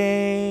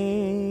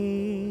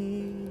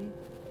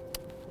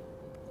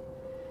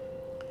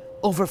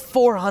 Over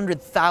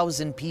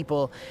 400,000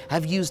 people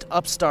have used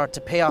Upstart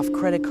to pay off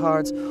credit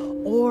cards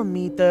or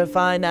meet their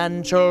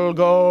financial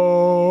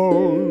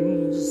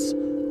goals.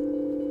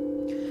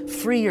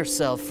 Free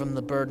yourself from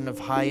the burden of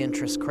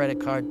high-interest credit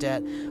card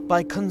debt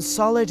by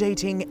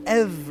consolidating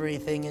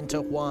everything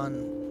into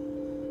one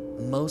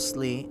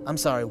monthly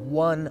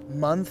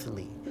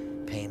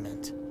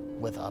payment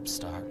with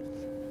Upstart.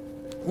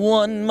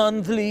 One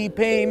monthly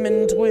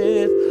payment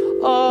with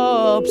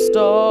Upstart.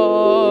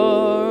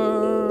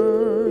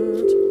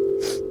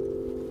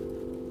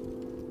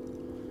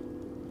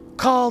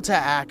 Call to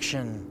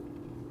action.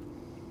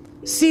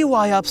 See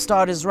why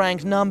Upstart is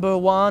ranked number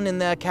 1 in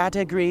their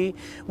category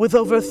with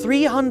over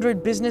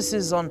 300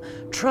 businesses on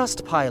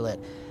Trustpilot,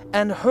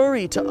 and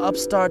hurry to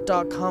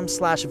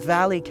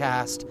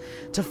upstart.com/valleycast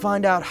to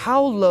find out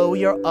how low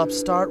your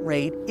Upstart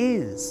rate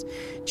is.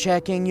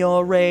 Checking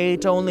your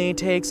rate only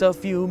takes a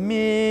few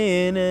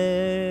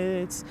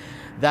minutes.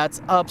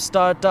 That's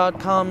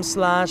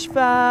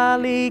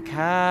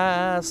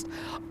upstart.com/valleycast.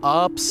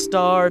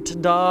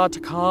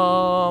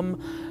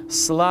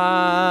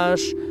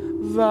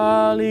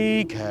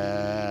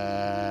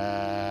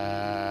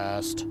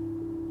 upstart.com/valleycast.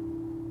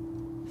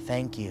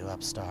 Thank you,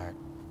 Upstart.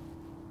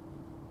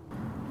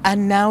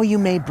 And now you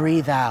may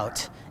breathe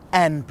out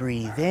and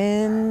breathe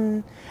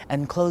in,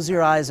 and close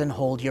your eyes and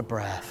hold your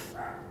breath.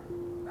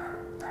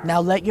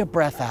 Now let your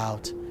breath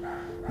out.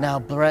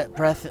 Now let your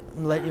breath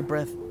in, let your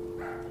breath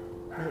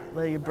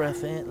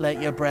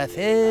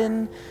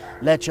in,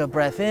 let your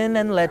breath in,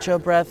 and let your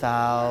breath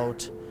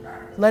out.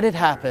 Let it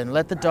happen.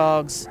 Let the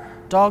dogs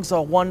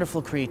are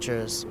wonderful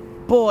creatures.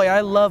 Boy,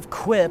 I love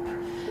Quip.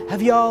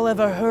 Have y'all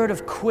ever heard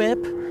of Quip?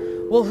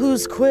 Well,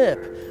 who's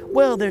Quip?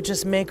 Well, they're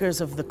just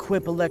makers of the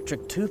Quip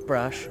electric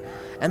toothbrush,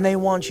 and they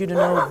want you to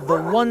know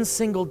the one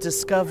single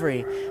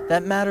discovery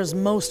that matters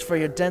most for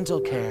your dental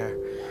care.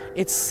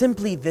 It's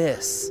simply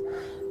this,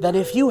 that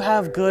if you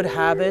have good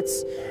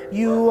habits,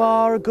 you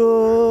are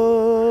good.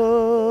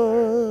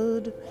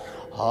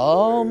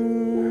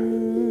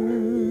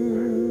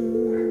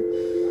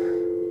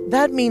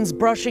 That means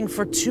brushing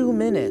for 2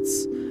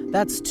 minutes.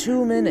 That's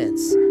 2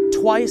 minutes,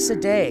 twice a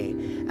day,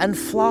 and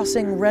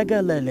flossing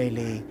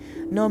regularly,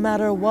 no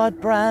matter what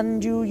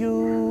brand you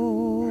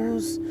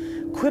use.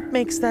 Quip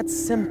makes that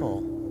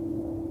simple.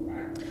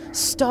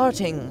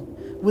 Starting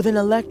with an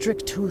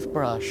electric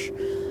toothbrush,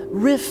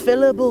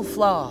 refillable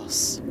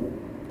floss,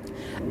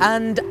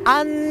 and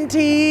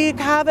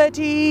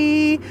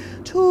anti-cavity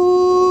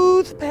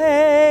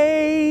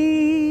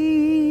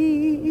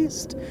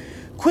toothpaste.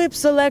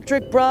 Quip's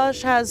electric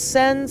brush has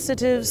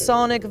sensitive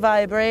sonic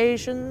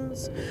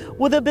vibrations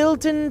with a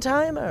built-in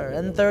timer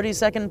and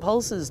 30-second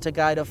pulses to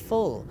guide a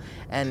full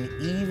and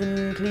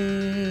even clean.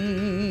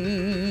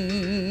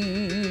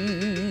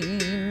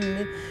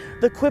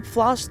 The Quip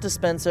floss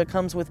dispenser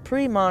comes with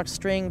pre-marked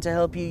string to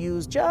help you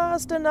use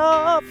just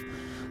enough.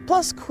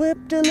 Plus, Quip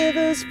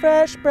delivers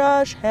fresh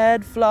brush,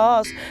 head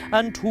floss,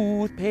 and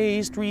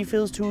toothpaste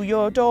refills to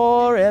your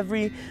door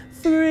every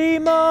 3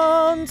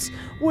 months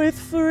with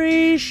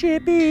free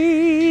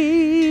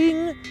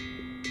shipping.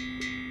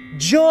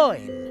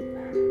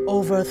 Join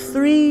over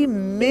 3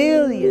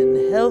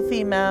 million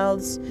healthy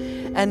mouths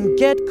and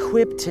get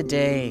Quip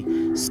today,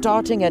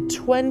 starting at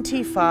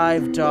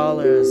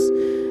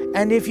 $25.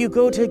 And if you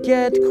go to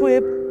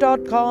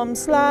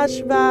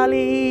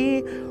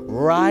getquip.com/valley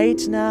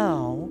right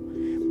now,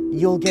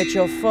 you'll get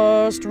your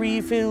first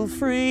refill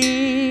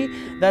free.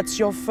 That's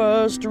your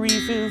first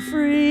refill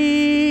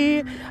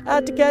free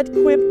at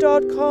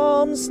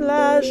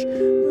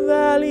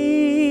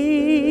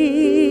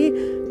getquip.com/valley.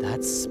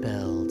 That's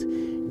spelled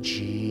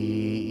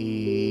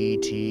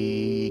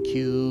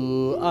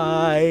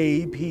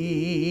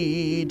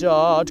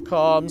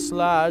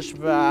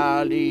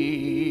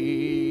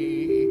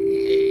GETQIP.com/valley.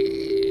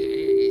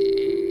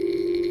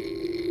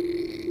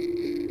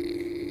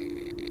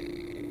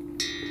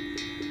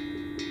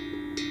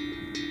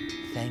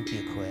 Thank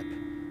you, Quip.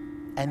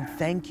 And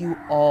thank you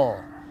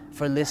all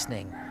for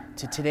listening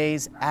to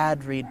today's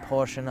ad read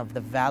portion of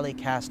the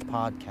Valleycast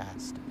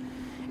podcast.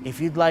 If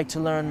you'd like to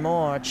learn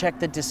more, check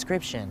the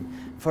description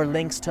for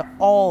links to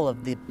all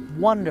of the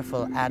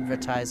wonderful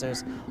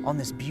advertisers on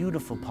this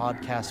beautiful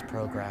podcast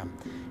program.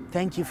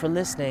 Thank you for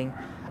listening.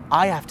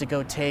 I have to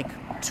go take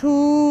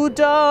 2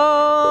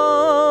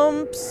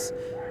 dumps.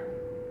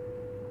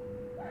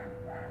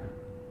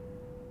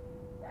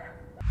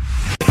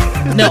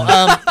 No,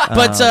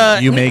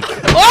 but you make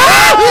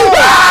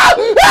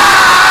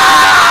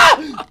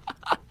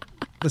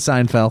the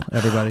Seinfeld,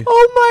 everybody.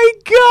 Oh my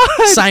God!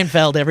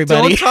 Seinfeld,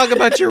 everybody. Don't talk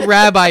about your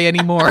rabbi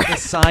anymore. The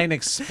sign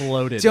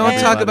exploded. Don't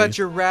everybody. talk about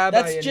your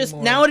rabbi That's just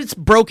anymore. now it's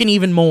broken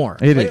even more.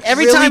 It Like, is.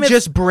 every Really time it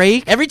just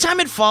break. every time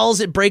it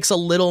falls, it breaks a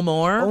little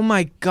more. Oh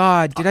my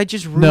God! Did I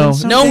just ruin No.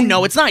 something?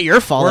 No, it's not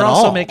your fault We're at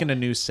also all. making a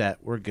new set.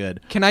 We're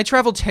good. Can I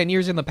travel 10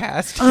 years in the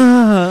past? Can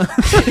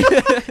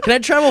I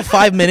travel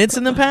 5 minutes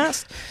in the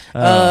past?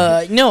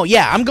 No,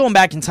 yeah, I'm going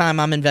back in time.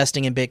 I'm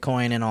investing in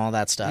Bitcoin and all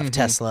that stuff.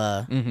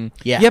 Tesla.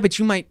 Yeah. Yeah, but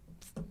you might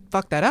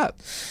fuck that up.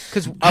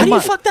 Because How do you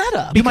fuck that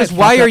up? You might Because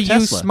why fuck are up you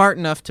Tesla. smart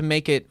enough to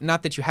make it?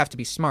 Not that you have to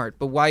be smart,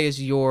 but why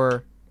is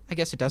your? I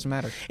guess it doesn't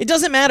matter. It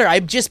doesn't matter.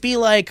 I'd just be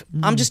like,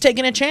 I'm just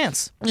taking a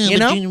chance. You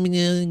know?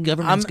 the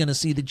government's I'm- going to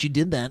see that you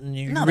did that and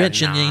you're No, they're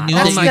rich and they not. knew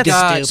That's that you not did.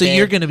 stupid. So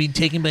you're going to be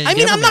taken by the I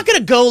mean, I'm not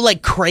government. gonna go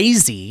like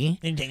crazy.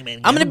 You're taken by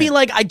the I'm gonna be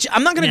government. like,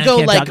 I'm not gonna Yeah, I go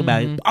can't like, talk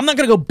about it. I'm not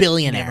gonna go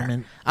billionaire.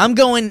 Government. I'm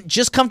going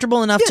just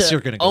comfortable enough Yes, to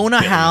you're gonna go own a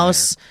billionaire.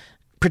 house,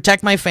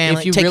 protect my family,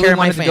 If you take really care of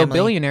my wanted to family. go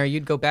billionaire,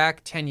 you'd go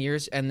back 10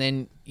 years and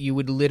then you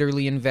would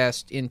literally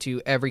invest into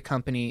every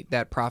company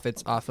that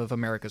profits off of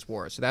America's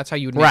war. So that's how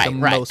you would make the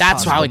Right. most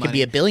That's how possible I could money.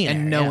 be a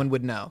billionaire, and no yeah. one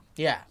would know.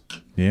 Yeah.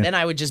 Yeah. Then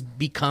I would just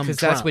become Because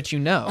Trump. that's what you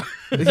know.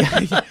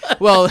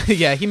 Well,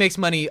 yeah, he makes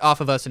money off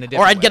of us in a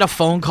different Or I'd way. get a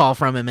phone call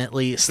from him at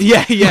least.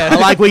 Yeah, yeah. I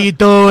like what you're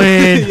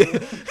doing.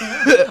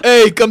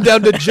 Hey, come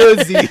down to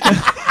Jersey.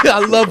 I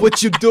love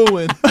what you're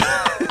doing.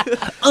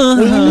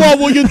 Love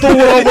what you're doing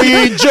over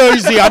here in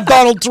Jersey. I'm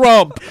Donald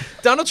Trump.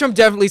 Donald Trump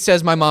definitely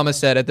says my mama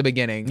said at the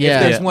beginning.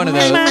 Yeah. If there's one of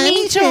those.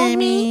 Mommy told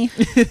me.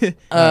 Good,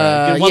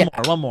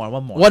 one more.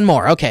 One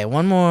more. Okay,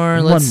 one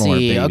more. Let's One more,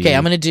 see. baby. Okay,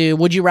 I'm going to do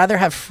would you rather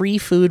have free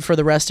food for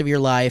the rest of your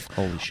life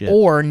Holy shit.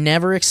 or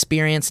never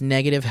experience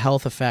negative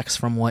health effects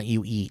from what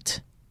you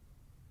eat?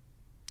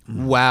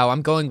 Wow,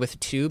 I'm going with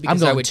 2 because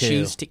going I would 2.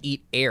 choose to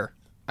eat air.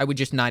 I would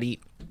just not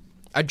eat.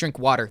 I'd drink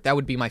water. That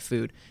would be my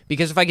food.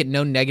 Because if I get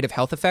no negative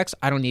health effects,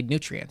 I don't need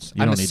nutrients.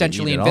 You I'm don't need to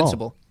essentially eat at all.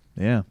 invincible.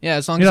 Yeah. Yeah,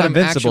 as long You're as not I'm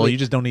invincible. actually. You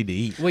just don't need to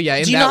eat. Well, yeah.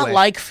 In Do you that not way.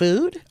 like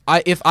food?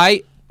 If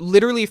I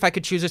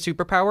could choose a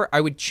superpower,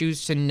 I would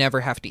choose to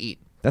never have to eat.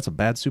 That's a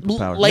bad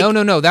superpower. Like-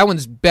 No. That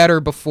one's better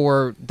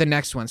before the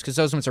next ones because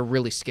those ones are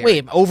really scary.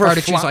 Wait, over, If I were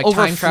to choose, like,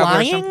 over time travel or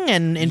flying something-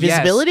 and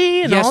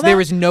invisibility and yes, all that?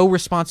 there is no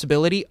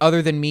responsibility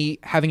other than me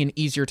having an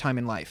easier time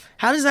in life.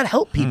 How does that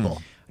help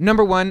people?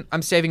 Number one,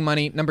 I'm saving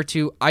money. Number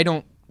two, I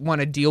don't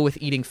want to deal with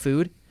eating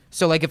food.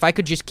 So, like, if I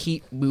could just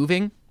keep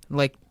moving,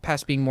 like,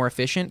 past being more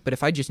efficient, but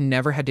if I just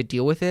never had to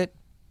deal with it,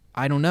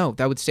 I don't know.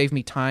 That would save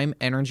me time,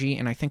 energy,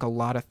 and I think a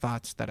lot of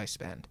thoughts that I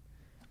spend.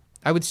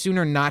 I would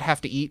sooner not have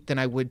to eat than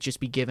I would just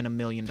be given $1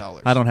 million.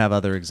 I don't have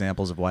other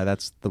examples of why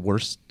that's the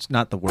worst,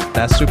 not the worst,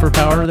 best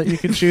superpower that you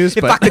can choose.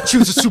 If but I could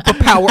choose a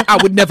superpower, I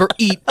would never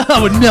eat.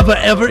 I would never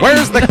ever.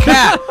 Where's the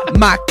cat?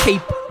 My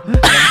cape.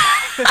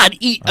 I'd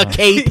eat a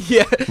cape.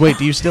 Yeah. Wait,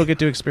 do you still get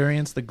to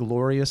experience the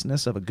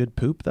gloriousness of a good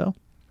poop though?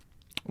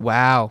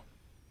 Wow.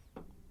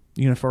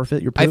 You gonna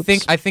forfeit your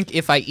poops? I think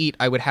if I eat,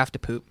 I would have to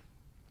poop.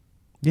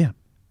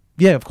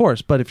 Yeah, of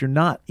course. But if you're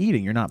not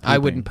eating, you're not pooping. I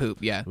wouldn't poop.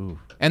 Yeah. Ooh,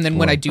 And then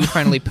when boy. I do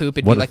finally poop,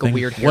 it'd What be like a thing,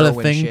 weird what heroin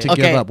a thing shit. to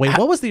Okay, give up. Wait, how-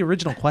 what was the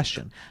original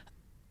question?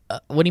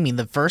 What do you mean,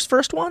 the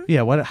first one?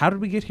 Yeah, what? How did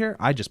we get here?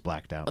 I just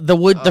blacked out.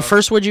 The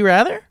first would you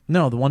rather?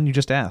 No, the one you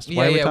just asked. Why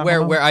Yeah, are we yeah. talking Where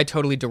about where I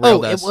totally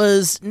derailed us. It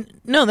was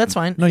no, that's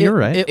fine. No, you're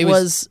right. It It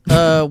was.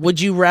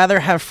 Would you rather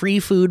have free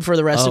food for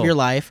the rest of Oh. your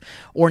life,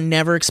 or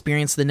never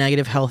experience the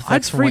negative health I'd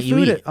effects from free what you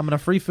food eat? it. I'm gonna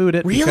free food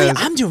it. Really,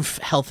 because, I'm doing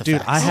health dude,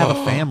 effects. I have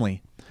a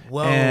family.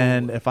 Whoa.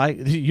 And if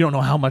you don't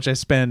know how much I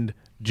spend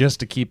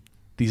just to keep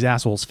these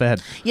assholes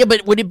fed. Yeah,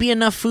 but would it be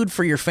enough food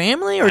for your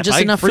family, or just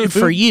enough free food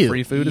for you?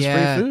 Free food is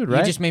yeah, free food, right?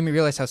 You just made me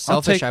realize how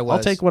selfish I was.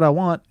 I'll take what I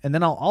want, and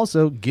then I'll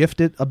also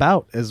gift it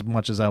about as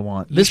much as I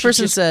want. This should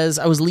person just- says,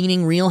 I was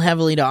leaning real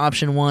heavily to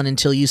option one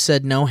until you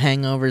said no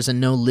hangovers and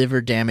no liver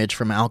damage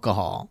from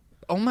alcohol.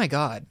 Oh my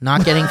god.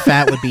 Not getting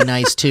fat would be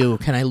nice too.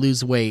 Can I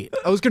lose weight?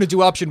 I was gonna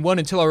do option one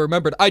until I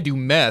remembered I do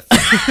meth.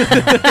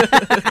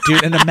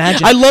 Dude, and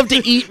imagine. I love to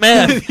eat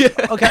meth.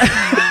 Okay.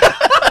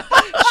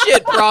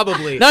 Shit,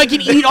 probably. Now I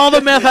can eat all the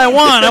meth I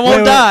want. I won't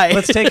Wait, die.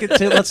 Let's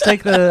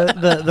take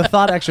the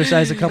thought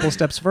exercise a couple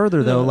steps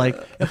further though. Like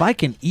if I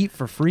can eat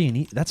for free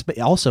and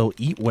also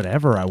eat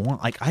whatever I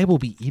want. Like I will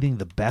be eating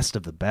the best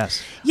of the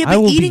best. Yeah, I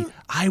but will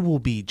I will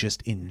be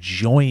just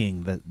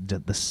enjoying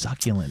the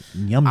succulent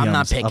yum I'm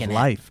not yums picking of it.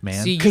 life,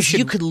 man. See, Because should-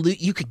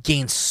 you could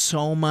gain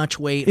so much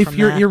weight if from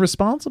you're that.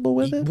 irresponsible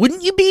with it,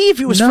 Wouldn't you be if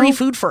it was No. free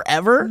food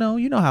forever? no,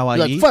 you know how I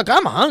You're like, eat. fuck,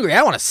 I'm hungry.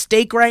 I want a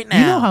steak right now.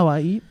 You know how I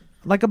eat,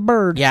 like a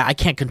bird. Yeah, I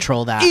can't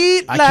control that.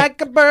 Eat I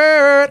like a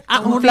bird.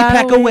 I only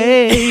pack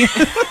away.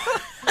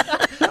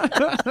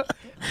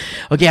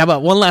 Okay, how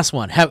about one last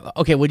one?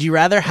 Would you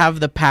rather have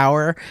the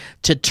power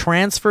to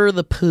transfer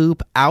the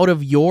poop out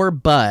of your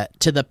butt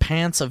to the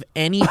pants of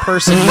any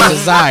person you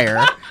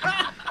desire,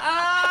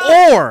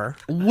 or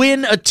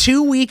win a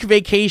 2-week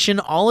vacation,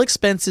 all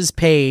expenses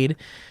paid,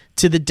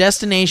 to the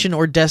destination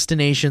or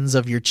destinations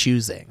of your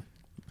choosing?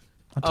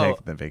 I'll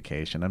take the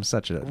vacation. I'm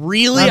such a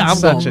Really? I'm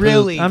such going a,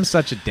 really? I'm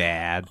such a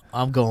dad.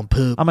 I'm going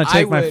poop. I'm gonna I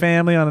take my would-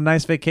 family on a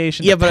nice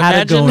vacation Yeah, to but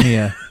imagine-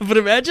 Patagonia. But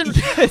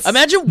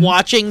imagine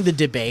watching the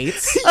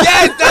debates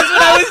Yes, that's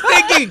what I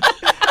was thinking.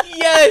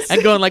 Yes.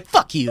 and going like,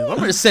 "Fuck you! I'm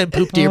gonna send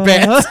poop to your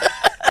pants."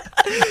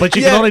 But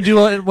you Yeah. can only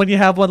do it when you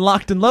have one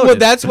locked and loaded. Well,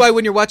 that's why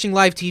when you're watching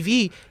live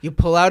TV, you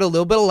pull out a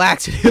little bit of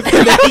laxative.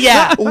 And then,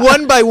 Yeah.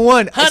 one by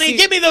one. Honey, See,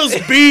 give me those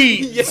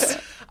beans. Yes.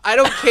 I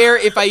don't care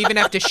if I even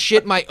have to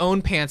shit my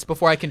own pants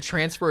before I can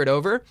transfer it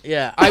over.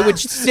 Yeah. I would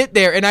sit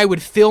there and I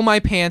would fill my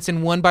pants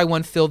and one by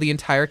one fill the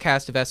entire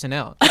cast of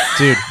SNL.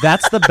 dude.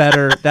 That's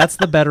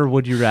the better.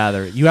 Would you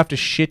rather? You have to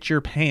shit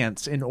your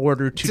pants in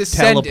order to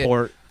send it.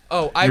 teleport.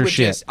 Oh, I Your would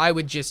shit. I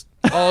would just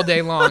all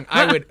day long.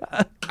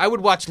 I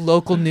would watch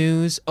local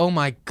news. Oh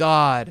my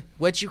god,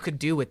 what you could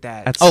do with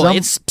that? At Oh, some-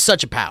 it's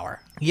such a power.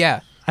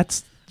 Yeah.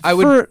 That's. I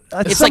would- for-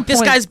 at It's some like this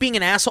point- guy's being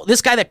an asshole.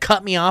 This guy that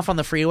cut me off on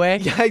the freeway.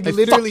 Yeah, I Like,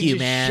 literally fuck you, just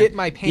man. shit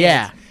my pants.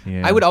 Yeah.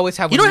 Yeah. I would always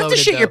have. You one don't have to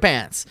loaded, shit your though.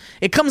 pants.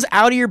 It comes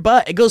out of your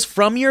butt. It goes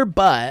from your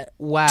butt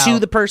Wow. to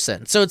the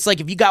person. So it's like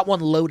if you got one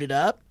loaded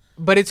up.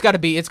 But it's got to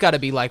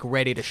be like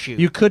ready to shoot.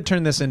 You could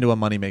turn this into a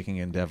money-making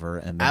endeavor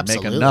and then make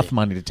Absolutely. enough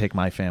money to take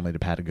my family to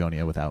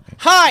Patagonia without me.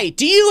 Hi,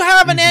 do you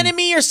have an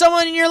enemy or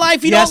someone in your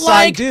life you Yes, don't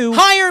like? I do.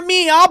 Hire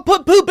me. I'll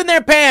put poop in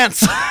their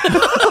pants.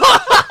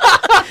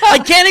 I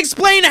can't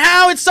explain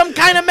how. It's some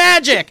kind of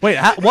magic. Wait,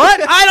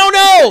 what? I don't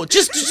know.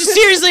 Just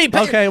seriously.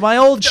 Okay, my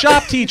old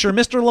shop teacher,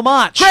 Mr.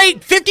 Lamont.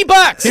 Great,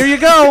 $50. Here you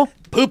go.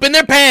 Poop in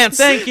their pants.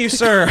 Thank you,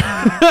 sir.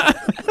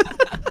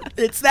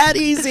 It's that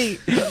easy.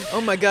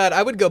 Oh my god,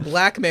 I would go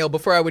blackmail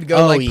before I would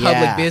go Oh, like yeah.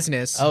 public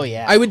business. Oh,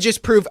 yeah. I would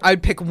just prove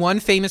I'd pick one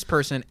famous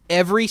person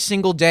every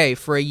single day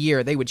for a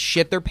year. They would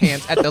shit their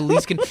pants at the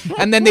least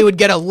and then they would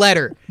get a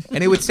letter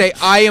and it would say,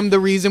 "I am the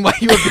reason why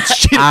you have been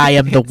shitting." I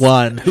am the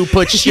one who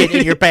put shit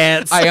in your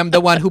pants. I am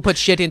the one who put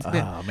shit in.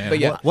 Oh, man. But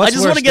yeah. What's I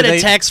just want worse, to get do a they-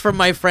 text from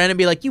my friend and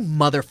be like, "You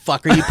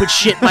motherfucker, you put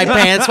shit in my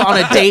pants on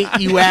a date,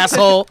 you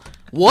asshole."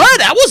 What?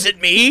 That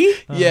wasn't me.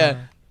 Yeah.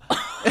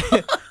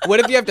 What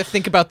if you have to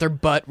think about their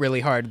butt really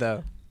hard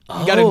though?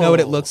 You got to know what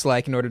it looks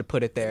like in order to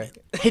put it there.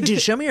 Hey, dude,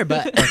 show me your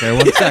butt. Okay,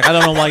 one sec. I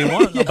don't know why you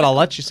want, but I'll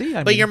let you see.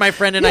 But you're my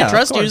friend and I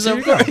trust you, so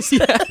of course.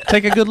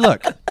 Take a good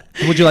look.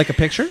 Would you like a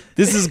picture?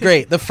 This is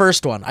great. The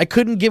first one. I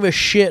couldn't give a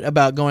shit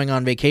about going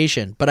on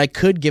vacation, but I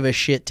could give a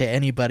shit to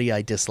anybody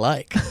I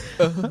dislike.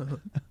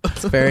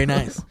 It's very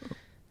nice.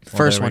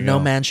 First there we one, no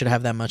go. man should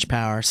have that much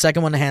power.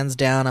 Second one, hands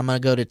down, I'm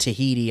going to go to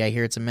Tahiti. I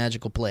hear it's a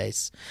magical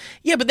place.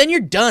 Yeah, but then you're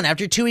done.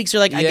 After 2 weeks,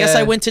 you're like, I guess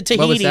I went to Tahiti.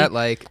 What was that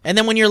like? And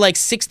then when you're like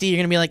 60, you're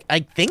going to be like,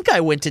 I think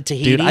I went to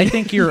Tahiti. Dude, I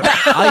think you're.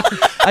 I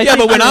Yeah, think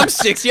but when you're- I'm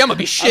 60, I'm gonna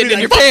be shitting in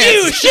your Fuck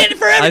pants. you, shit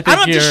forever. I think don't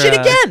have to you're, shit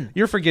again.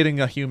 You're forgetting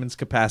a human's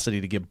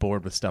capacity to get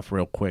bored with stuff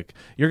real quick.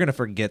 You're gonna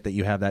forget that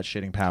you have that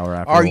shitting power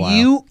after Are a while.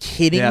 you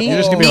kidding Yeah, me? you're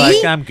just gonna be Me?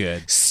 like, I'm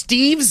good.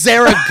 Steve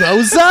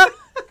Zaragoza?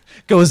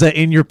 Goes that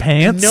in your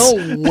pants? No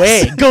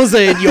way.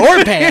 Goza in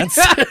your pants.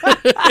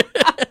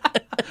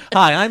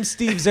 Hi, I'm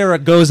Steve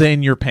Zaragoza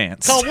in your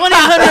pants. Call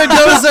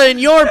 1-800-GOZA in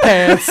your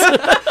pants.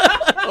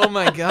 Oh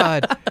my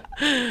god.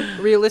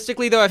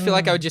 Realistically, though, I feel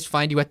like I would just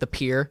find you at the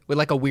pier with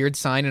like a weird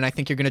sign, and I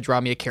think you're gonna draw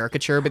me a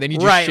caricature, but then you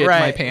just Right, shit in right.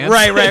 my pants.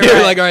 Right, right, You're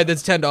right. like, all right,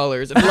 that's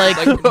 $10. And I'm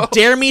Like, whoa.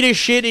 dare me to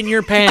shit in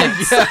your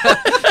pants.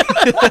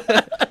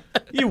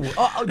 You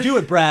do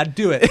it, Brad.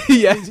 Do it.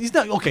 Yeah. He's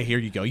not okay. Here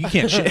you go. You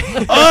can't shit.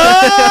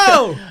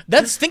 Oh,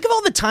 think of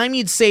all the time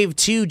you'd save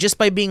too, just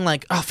by being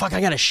like, oh fuck,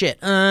 I gotta shit.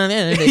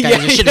 Shit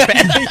his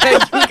pants.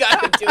 Yeah, you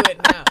gotta do it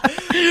now.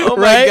 Oh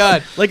my Right?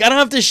 god. Like I don't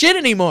have to shit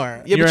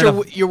anymore. Yeah, You're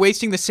but in you're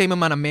wasting the same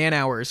amount of man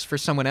hours for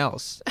someone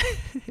else.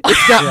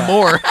 It's not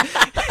more.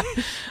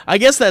 I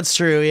guess that's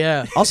true.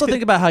 Yeah. Also,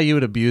 think about how you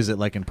would abuse it,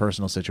 like in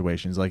personal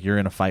situations, like you're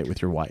in a fight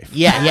with your wife.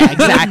 Yeah. Yeah.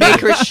 Exactly. Make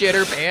her shit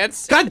her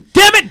pants. God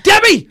damn it,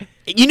 Debbie!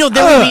 You know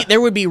there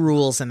would be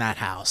rules in that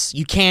house.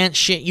 You can't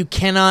shit. You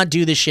cannot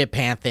do the shit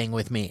pant thing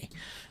with me.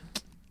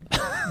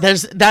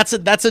 That's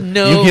a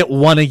no. You get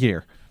one a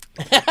year.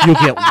 You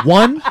get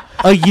one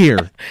a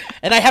year.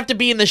 And I have to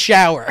be in the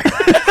shower.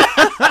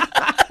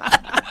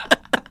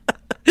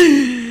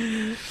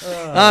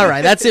 All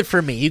right, that's it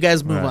for me. You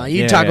guys move Right, on.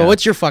 You yeah, talk yeah. about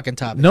what's your fucking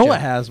topic? Noah Joe?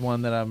 has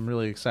one that I'm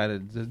really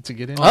excited to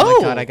get into.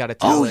 Oh my god, I gotta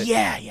tell Oh it.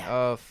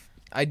 yeah.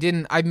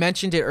 I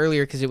mentioned it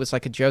earlier because it was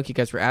like a joke. You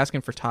guys were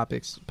asking for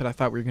topics, but I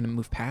thought we were gonna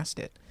move past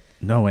it.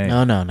 No way.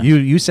 No.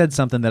 You said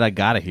something that I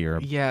gotta hear.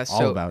 Yeah, all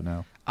so- about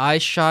now. I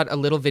shot a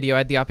little video. I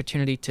had the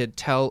opportunity to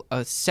tell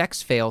a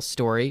sex fail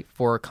story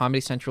for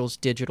Comedy Central's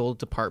digital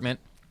department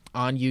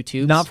on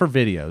YouTube. Not for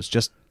videos,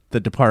 just the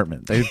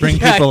department. They bring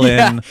people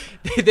in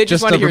They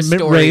just want to hear to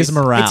stories. raise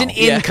morale. It's an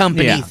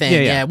in-company Yeah. thing. Yeah,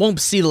 Yeah, yeah. it won't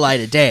see the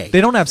light of day. They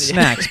don't have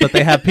snacks, but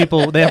they have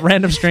people. They have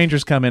random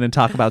strangers come in and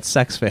talk about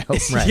sex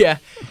fails. Right. Yeah.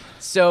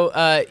 So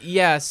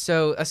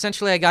so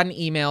essentially I got an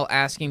email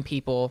asking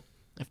people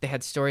if they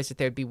had stories that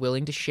they'd be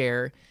willing to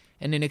share,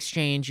 and in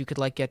exchange you could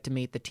like get to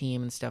meet the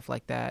team and stuff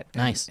like that.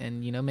 Nice.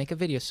 And you know, make a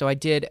video. So I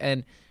did,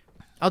 and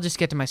I'll just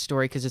get to my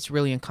story because it's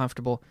really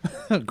uncomfortable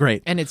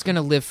Great. and it's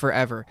gonna live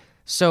forever.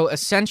 So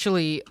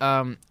essentially,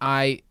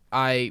 I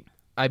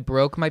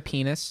broke my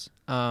penis.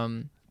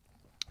 You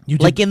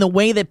did, Like in the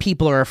way that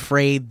people are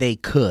afraid they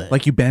could.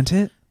 like you bent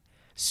it.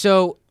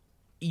 So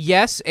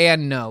yes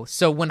and no.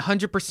 So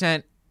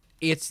 100%,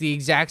 it's the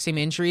exact same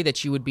injury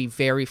that you would be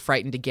very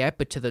frightened to get,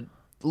 but to the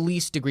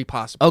least degree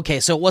possible. Okay,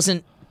 so it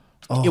wasn't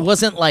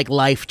like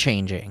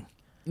life-changing.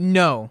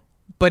 No,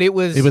 but it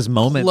was. It was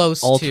moment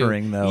close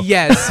altering, to. though.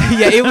 Yes,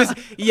 yeah, it was.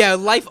 Yeah,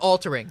 life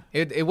altering.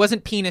 It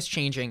wasn't penis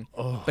changing,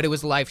 but it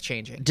was life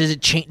changing. Did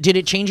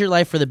it change your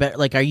life for the better?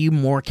 Like, are you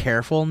more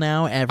careful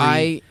now?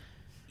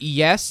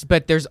 Yes,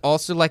 but there's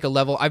also like a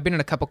level. I've been in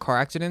a couple car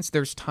accidents.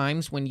 There's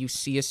times when you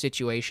see a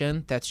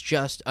situation that's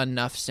just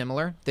enough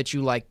similar that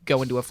you like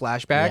go into a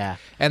flashback, Yeah.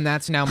 and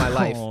that's now my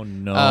life. Oh,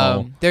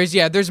 no.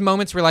 There's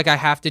moments where like I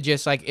have to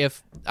just like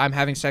if I'm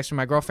having sex with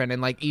my girlfriend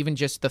and like even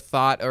just the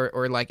thought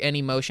or like any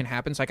emotion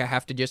happens, like I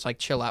have to just like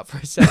chill out for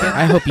a second.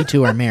 I hope you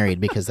two are married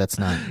because that's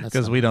not.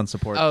 Because we don't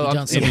support I'm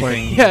don't support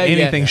anything, Yeah,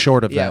 anything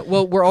short of yeah. that.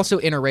 Well, we're also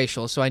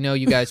interracial, so I know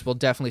you guys will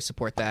definitely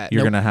support that.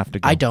 You're gonna have to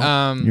go. I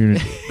don't. You're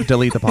gonna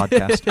delete the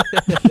podcast.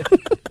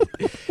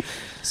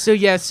 So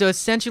yeah, so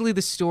essentially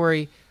the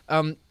story,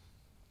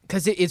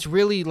 because it's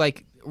really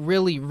like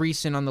really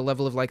recent on the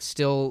level of like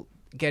still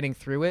getting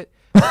through it,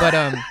 but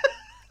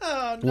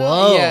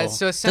Whoa. Yeah,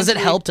 so does it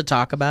essentially- help to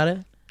talk about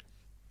it?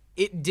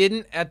 it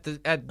didn't at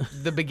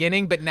the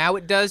beginning, but now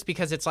it does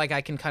because it's like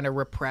I can kind of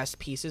repress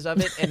pieces of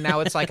it, and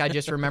now it's like I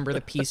just remember the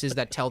pieces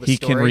that tell the He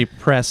story. can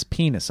repress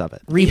penis of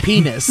it.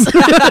 Re-penis.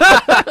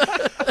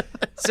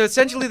 So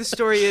essentially, the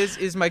story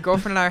is my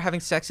girlfriend and I are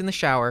having sex in the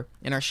shower.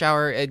 In our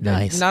shower,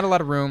 Nice. not a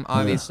lot of room,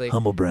 obviously.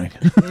 Humble brag.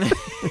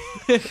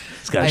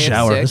 He's got I a had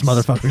shower. six. This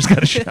motherfucker's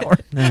got a shower.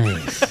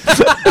 Nice.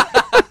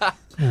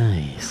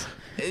 Nice.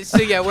 So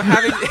yeah, we're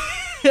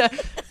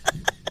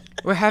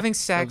having I'm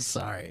sex,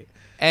 sorry.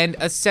 and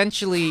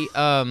essentially,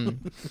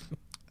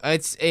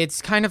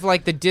 it's kind of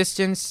like the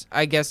distance,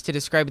 I guess, to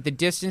describe it. The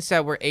distance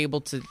that we're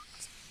able to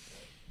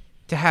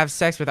have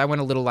sex with. I went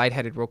a little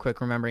lightheaded real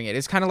quick remembering it.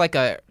 It's kind of like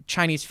a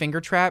Chinese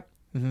finger trap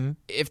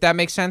If that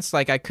makes sense,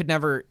 like I could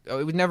never,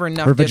 it was never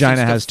enough. Her distance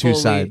vagina to has two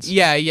fully- sides.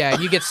 Yeah,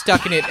 you get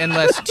stuck in it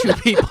unless two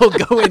people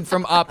go in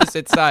from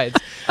opposite sides.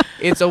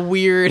 It's a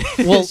weird.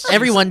 Well, it's just-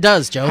 everyone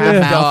does, Joe. The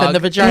Half mouth and dog. the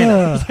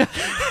vagina.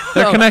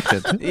 They're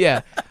connected.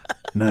 Yeah.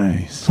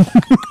 Nice.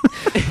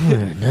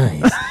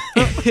 Nice.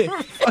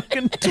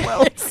 Fucking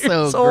 12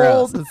 So years gross.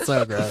 old. It's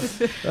so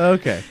gross.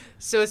 Okay.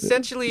 So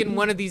essentially, in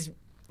one of these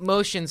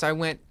motions,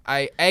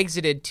 I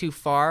exited too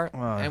far,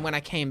 and when I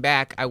came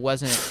back, I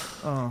wasn't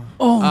lined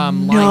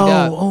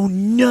up. Oh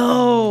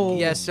no.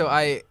 Yeah, so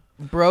I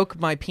broke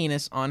my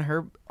penis on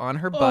her butt,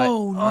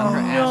 on her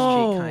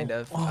ass cheek, kind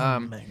of.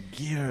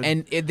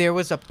 And there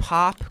was a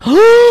pop.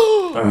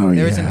 Oh,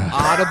 There was an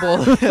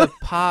audible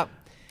pop.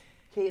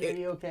 Kate, are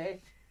you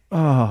okay?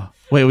 Oh.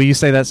 Wait, will you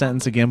say that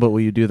sentence again, but will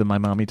you do the my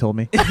mommy told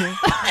me?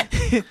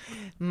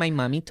 My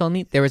mommy told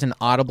me there was an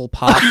audible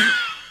pop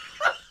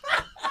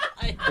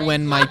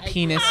when my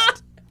penis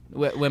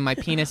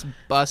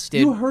busted.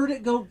 You heard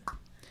it go.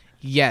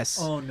 Yes.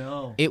 Oh,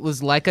 no. It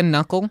was like a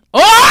knuckle.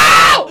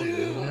 Oh!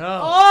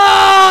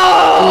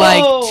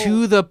 Like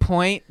to the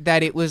point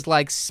that it was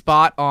like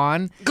spot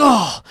on.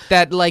 Oh!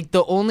 That like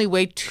the only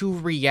way to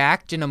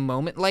react in a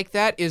moment like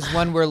that is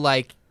when we're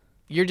like,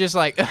 you're just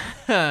like,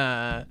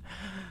 happened.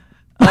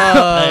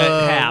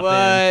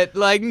 what?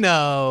 Like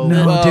no.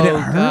 No, did it Oh,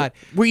 hurt? God.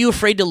 Were you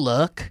afraid to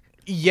look?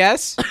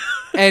 Yes,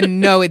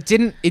 and no, it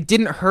didn't. It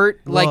didn't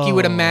hurt like you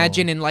would Whoa.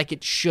 imagine, and like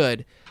it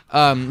should.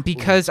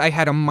 Because I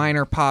had a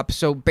minor pop.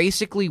 So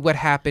basically, what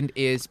happened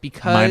is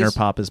because Minor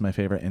Pop is my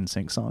favorite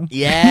NSYNC song.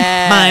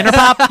 Yeah. Minor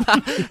Pop.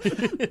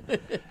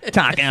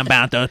 Talking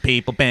about those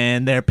people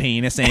bend their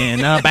penis in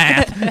a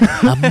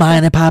bath. A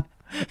minor pop.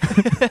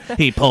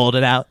 He pulled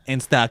it out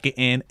and stuck it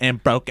in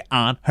and broke it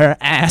on her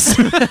ass.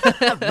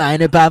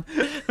 Minor pop.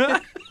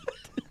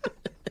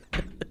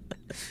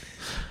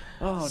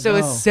 Oh, So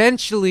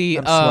essentially,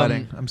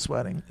 I'm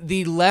sweating.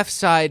 the left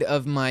side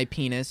of my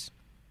penis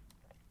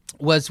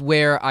was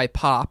where I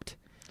popped.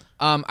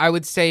 I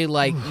would say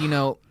like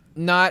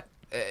not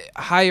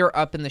higher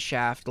up in the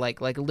shaft, like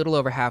a little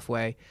over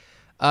halfway.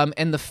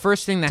 And the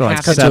first thing that So like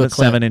happened. to a clip.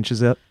 7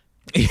 inches up.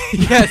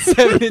 Yeah,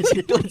 7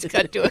 inches. Let's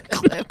cut to a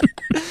clip.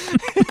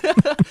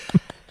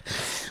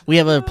 We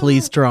have a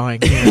police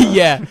drawing here.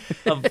 Yeah.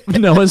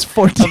 Noah's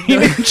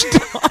 14-inch.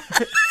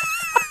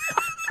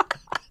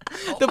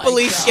 The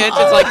police sketch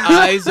is like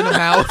eyes and a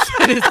mouth,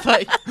 and it's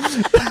like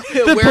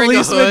The wearing a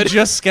policeman hood.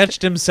 just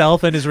sketched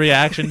himself and his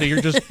reaction to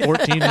you're just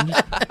 14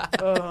 inches.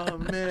 Oh,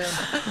 man.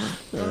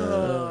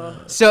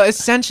 So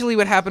essentially,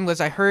 what happened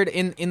was I heard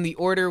in the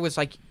order was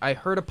like I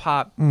heard a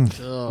pop.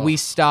 We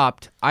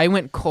stopped. I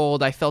went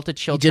cold. I felt a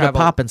chill. You did a travel.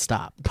 pop and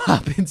stop.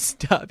 Pop and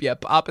stop. Yeah,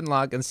 pop and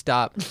lock and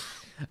stop.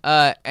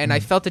 And I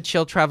felt a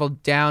chill travel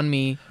down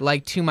me,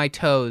 like to my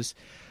toes.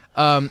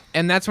 And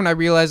that's when I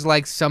realized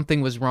like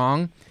something was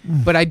wrong,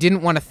 but I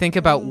didn't want to think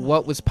about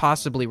what was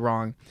possibly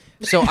wrong.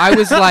 So I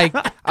was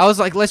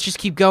like, let's just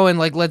keep going.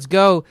 Like, let's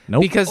go.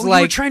 Nope. Because Oh, you were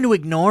like, trying to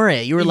ignore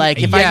it. You were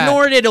like, if I Yeah.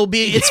 ignore it,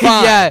 it's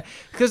fine. yeah.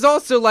 Because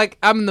also like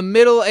I'm in the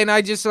middle and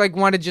I just like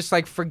want to just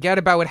like forget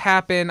about what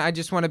happened. I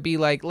just want to be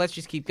like, let's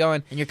just keep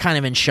going. And you're kind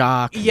of in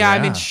shock. Yeah,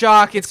 I'm in Yeah.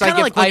 shock. It's Kind like of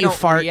if like when I you don't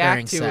fart during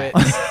react to sex.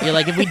 it. You're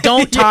like, if we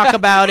don't talk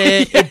about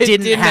it, it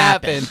didn't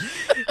happen.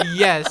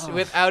 Yes,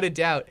 without a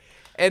doubt.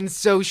 And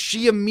so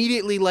she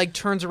immediately like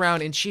turns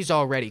around and she's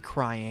already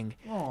crying.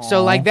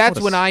 So like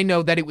that's when I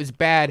know that it was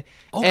bad.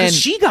 Oh, and because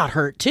she got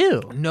hurt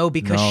too. no,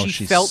 because No, she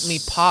she felt me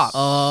pop.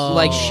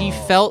 Like she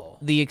felt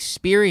the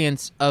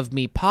experience of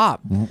me pop.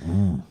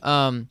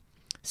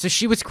 So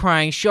she was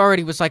crying. She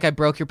already was like, "I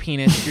broke your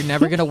penis. You're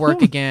never gonna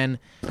work again.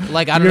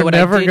 Like I don't know You're what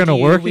never I did gonna to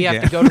you. work We have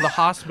again." to go to the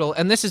hospital."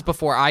 And this is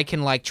before I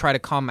can like try to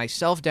calm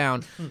myself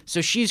down.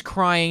 So she's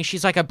crying.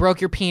 She's like, "I broke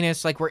your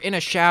penis. Like we're in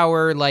a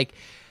shower. Like."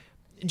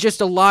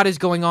 Just a lot is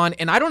going on,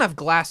 and I don't have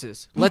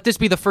glasses. Let this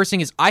be the first thing: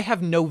 is I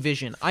have no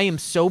vision. I am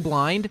so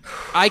blind,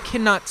 I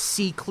cannot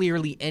see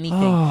clearly anything.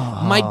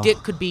 My dick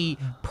could be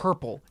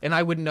purple, and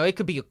I wouldn't know. It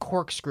could be a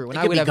corkscrew, and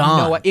I could would be have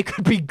gone. no. It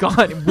could be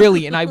gone,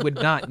 really, and I would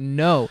not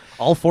know.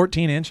 All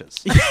 14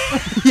 inches.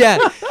 Yeah.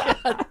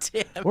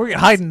 We're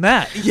hiding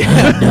that.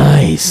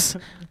 Nice.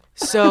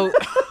 So,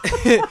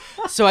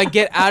 so I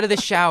get out of the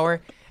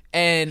shower,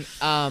 and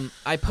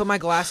I put my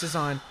glasses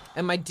on,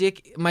 and my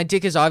dick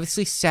is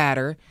obviously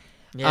sadder.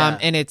 Yeah.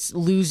 And it's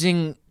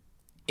losing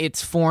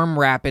its form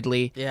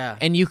rapidly. Yeah.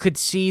 And you could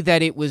see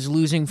that it was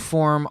losing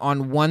form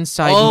on one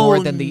side more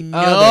than the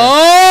other.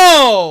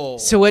 Oh,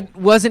 So it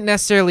wasn't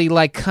necessarily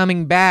like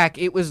coming back.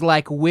 It was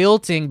like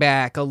wilting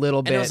back a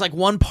little bit. and it was like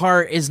one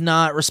part is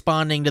not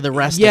responding to the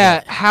rest yeah,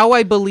 of it. how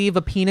I believe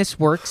a penis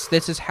works.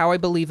 This is how I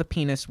believe a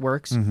penis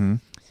works.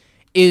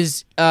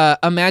 Is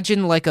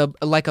imagine like a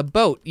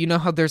boat. You know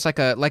how there's like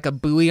a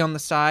buoy on the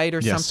side or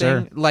Yes,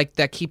 something sir. like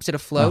that keeps it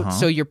afloat.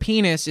 So your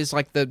penis is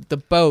like the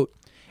boat,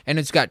 and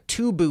it's got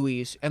two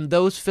buoys, and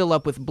those fill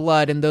up with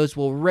blood, and those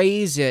will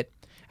raise it,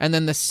 and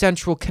then the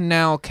central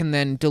canal can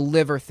then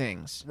deliver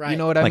things. You Right.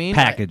 know what I Like mean?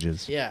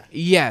 packages. Yeah.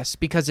 Yes,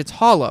 because it's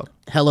hollow.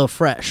 Hello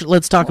Fresh.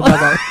 Let's talk about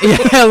that.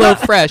 Hello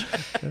Fresh.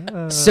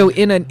 So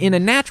in a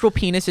natural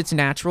penis, it's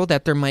natural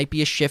that there might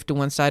be a shift to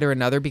one side or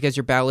another because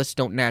your ballasts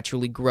don't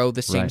naturally grow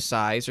the same Right.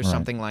 size or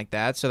something like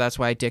that. So that's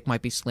why a dick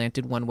might be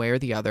slanted one way or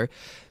the other.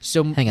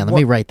 So Hang on, let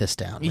me write this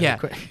down. really Yeah.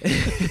 quick.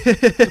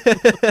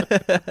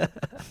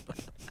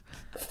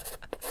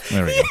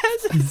 There we go.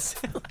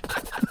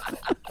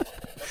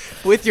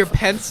 with your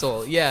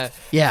pencil, yeah.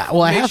 Yeah,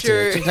 well, I Make have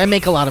sure- to. 'Cause I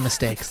make a lot of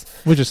mistakes.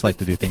 We just like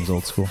to do things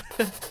old school.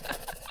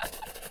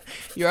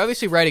 You're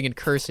obviously writing in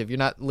cursive. You're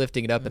not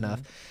lifting it up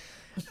enough.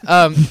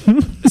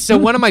 So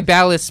one of my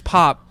ballasts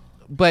pop,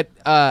 but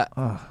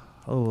I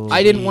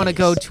didn't want to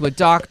go to a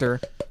doctor.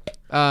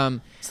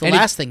 It's the and it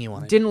last thing you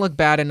want. didn't look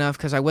bad enough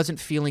because I wasn't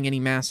feeling any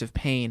massive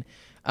pain.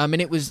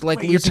 And it was like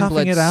Wait, you're losing toughing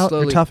blood it out.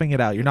 slowly. You're toughing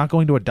it out. You're not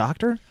going to a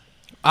doctor.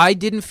 I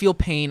didn't feel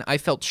pain. I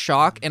felt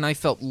shock, and I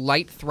felt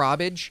light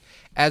throbbage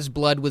as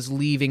blood was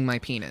leaving my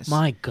penis.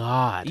 My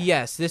God.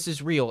 Yes, this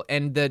is real.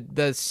 And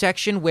the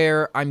section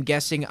where I'm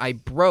guessing I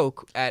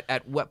broke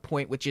at what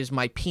point, which is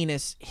my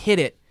penis hit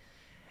it,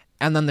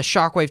 and then the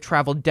shockwave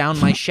traveled down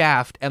my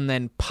shaft and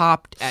then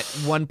popped at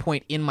one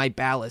point in my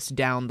ballast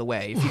down the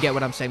way, if you get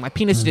what I'm saying. My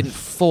penis didn't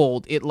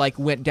fold. It like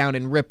went down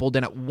and rippled,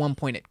 and at one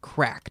point it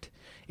cracked.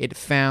 It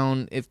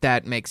found, if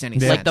that makes any Yeah.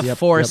 sense. Like the Yep,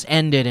 force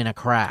ended in a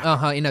crack.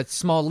 In a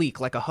small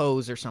leak, like a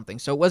hose or something.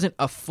 So it wasn't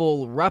a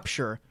full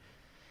rupture.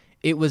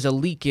 It was a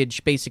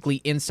leakage, basically,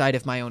 inside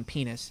of my own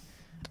penis.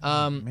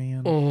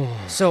 Man.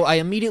 So I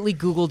immediately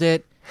Googled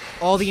it.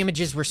 All the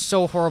images were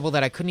so horrible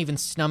that I couldn't even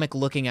stomach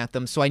looking at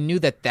them. So I knew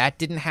that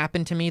didn't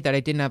happen to me, that I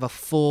didn't have a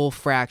full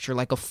fracture,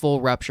 like a full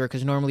rupture,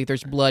 because normally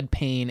there's blood,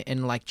 pain,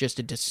 and like just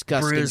a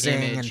disgusting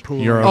Bruising image. and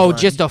pooling. You're Oh, a-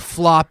 just a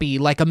floppy,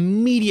 like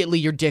immediately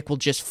your dick will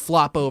just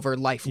flop over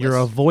lifeless. You're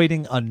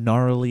avoiding a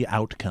gnarly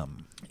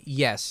outcome.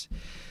 Yes.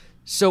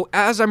 So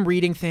as I'm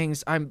reading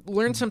things, I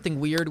learned something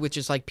weird, which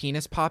is like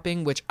penis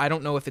popping, which I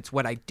don't know if it's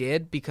what I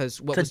did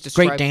because what was It's a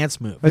described. great dance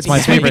move. It's my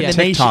Yeah. favorite Yeah.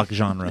 TikTok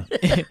genre.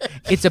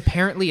 It's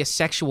apparently a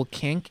sexual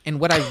kink,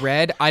 and what I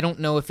read, I don't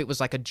know if it was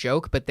like a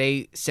joke, but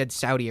they said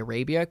Saudi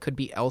Arabia, could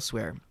be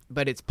elsewhere,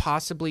 but it's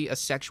possibly a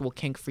sexual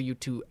kink for you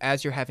to,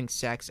 as you're having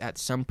sex at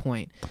some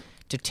point,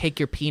 to take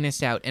your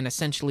penis out and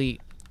essentially,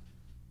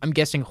 I'm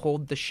guessing,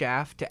 hold the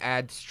shaft to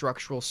add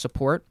structural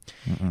support,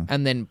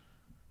 and then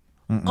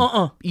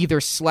either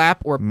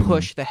slap or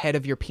push the head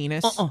of your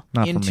penis Not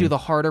for into me. the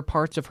harder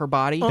parts of her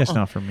body, It's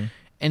not for me.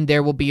 and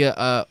there will be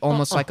a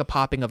almost like a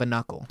popping of a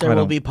knuckle. There I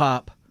will don't- be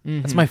pop.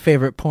 That's my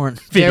favorite porn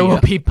There video. will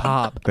be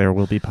pop. There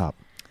will be pop.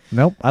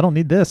 Nope, I don't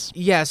need this.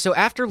 Yeah, so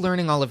after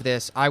learning all of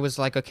this, I was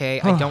like, okay,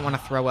 I don't want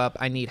to throw up.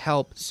 I need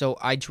help. So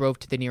I drove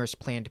to the nearest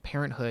Planned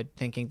Parenthood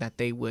thinking that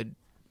they would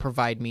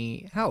provide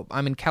me help.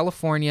 I'm in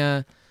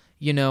California.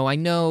 You know, I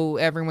know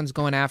everyone's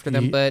going after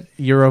them, but...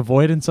 Your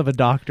avoidance of a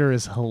doctor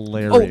is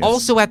hilarious. Oh,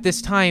 also at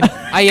this time,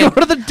 I had, go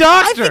to the I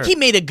doctor. think he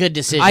made a good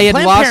decision. I had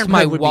Planned lost Parenthood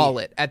my would be-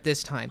 wallet at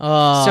this time.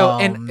 Oh, So,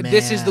 and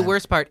this is the man.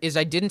 worst part, is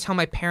I didn't tell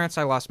my parents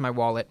I lost my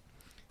wallet.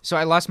 So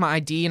I lost my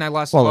ID and I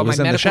lost Well, it all my was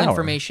in the medical shower.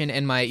 information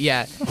and my...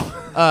 Yeah.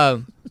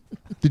 Um,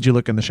 Did you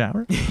look in the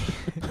shower?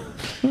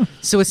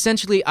 So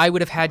essentially, I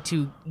would have had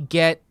to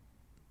get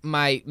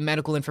my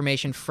medical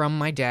information from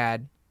my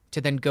dad to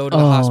then go to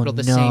the hospital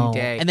the same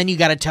day. And then you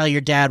got to tell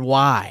your dad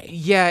why.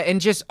 Yeah, and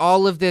just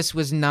all of this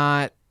was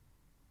not.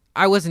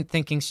 I wasn't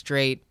thinking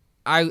straight.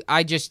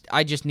 I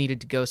just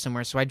needed to go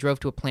somewhere, so I drove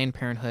to a Planned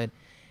Parenthood,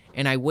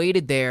 and I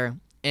waited there,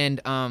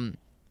 and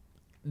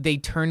they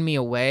turned me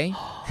away.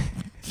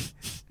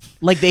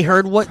 Like they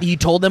heard what you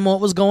told them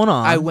what was going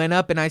on. I went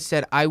up and I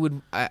said I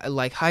would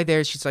like, hi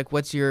there. She's like,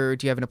 do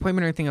you have an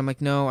appointment or anything? I'm like,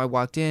 no. I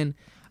walked in.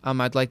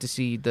 I'd like to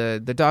see the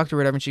doctor or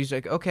whatever. And she's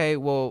like, okay,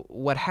 well,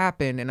 what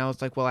happened? And I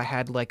was like, well, I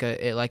had like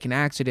an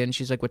accident. And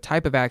she's like, what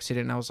type of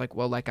accident? And I was like,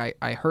 well, like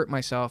I hurt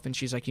myself. And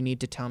she's like, you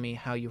need to tell me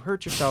how you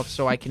hurt yourself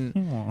so I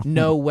can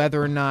know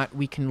whether or not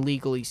we can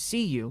legally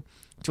see you.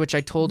 To which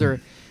I told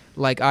her,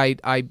 like,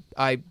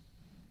 I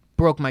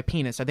broke my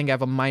penis. I think I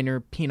have a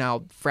minor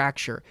penile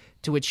fracture.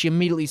 To which she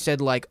immediately said,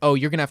 like, oh,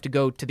 you're going to have to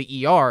go to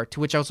the ER. To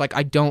which I was like,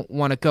 I don't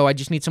want to go. I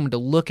just need someone to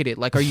look at it.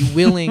 Like, are you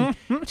willing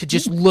to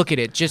just look at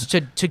it? Just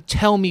to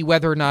tell me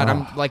whether or not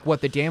I'm, like,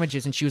 what the damage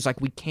is. And she was like,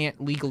 we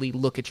can't legally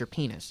look at your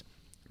penis.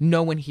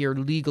 No one here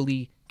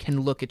legally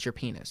can look at your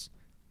penis.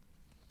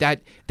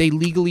 That they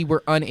legally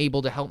were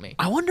unable to help me.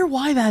 I wonder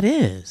why that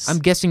is. I'm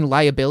guessing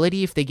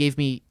liability if they gave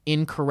me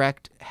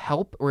incorrect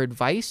help or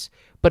advice.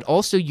 But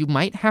also, you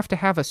might have to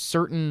have a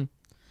certain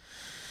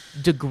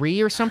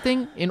degree or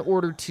something in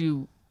order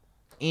to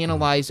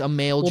analyze a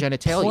male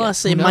genitalia.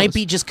 Plus, Who it might knows?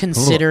 be just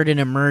considered an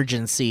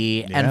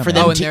emergency, Yeah, and for man.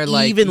 them Oh, and to they're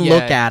like, even yeah.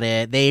 look at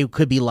it, they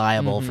could be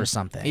liable for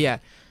something. Yeah.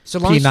 So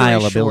long story Penile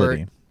short,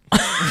 ability.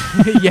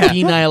 yeah,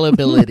 Penile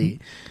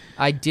ability.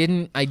 I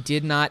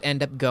did not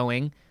end up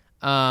going.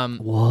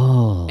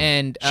 Whoa.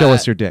 And Show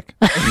us your dick.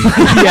 yeah,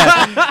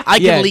 I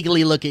can yeah.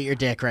 legally look at your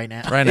dick right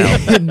now. Right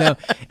now. no,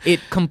 it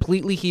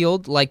completely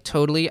healed, like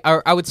totally.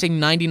 Or I would say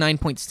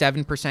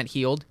 99.7%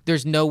 healed.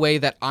 There's no way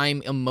that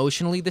I'm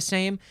emotionally the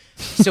same.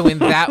 So in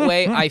that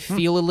way, I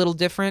feel a little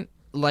different.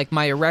 like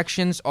my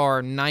erections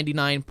are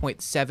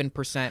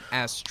 99.7%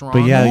 as strong.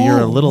 But yeah, you're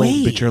a Oh, little,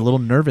 wait. but you're a little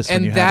nervous when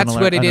and you have that's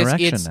an what it an is.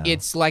 erection now.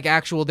 It's like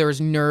actual.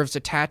 There's nerves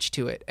attached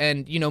to it,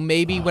 and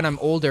maybe when I'm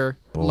older,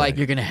 like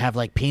You're gonna have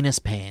like penis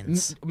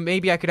pains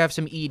maybe I could have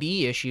some ED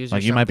issues.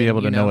 like or you might be something,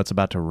 able to know it's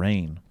about to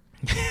rain.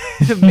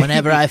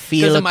 whenever I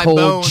feel a my cold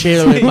bones.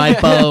 chill in my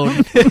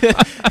bone.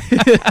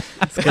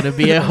 It's gonna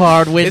be a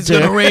hard winter. It's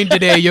gonna rain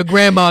today. Your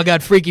grandma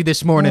got freaky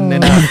this morning,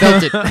 and I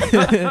felt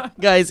it.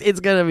 Guys, it's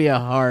gonna be a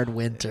hard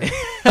winter.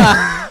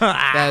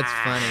 That's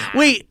funny.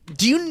 Wait,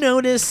 do you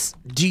notice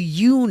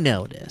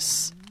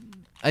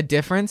A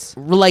difference?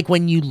 like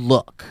when you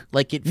look,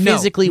 like it No,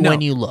 physically no.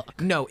 when you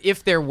look? No,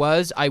 if there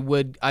was, I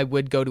would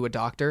go to a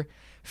doctor.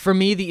 For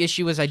me, the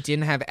issue was I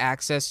didn't have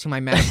access to my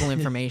medical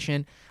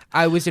information.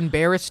 I was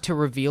embarrassed to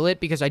reveal it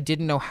because I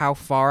didn't know how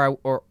far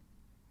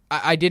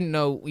I didn't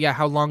know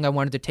how long I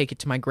wanted to take it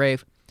to my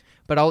grave.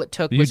 But all it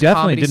took You was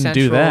definitely Comedy didn't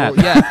do Central.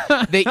 that.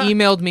 Yeah, they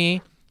emailed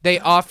me. They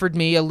offered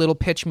me a little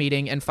pitch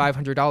meeting and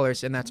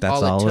 $500, and that's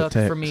all it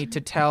took for me to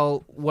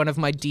tell one of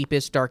my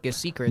deepest, darkest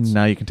secrets.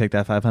 Now you can take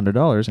that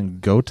 $500 and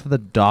go to the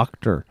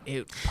doctor.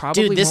 It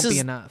probably Dude, this won't is be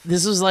enough.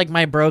 This was like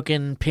my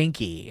broken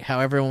pinky. How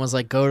everyone was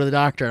like, "Go to the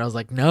doctor," and I was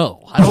like,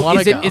 "No, I don't want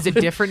to go." Is it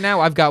different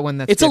now? I've got one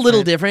that's It's a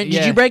little different.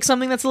 Did Yeah. you break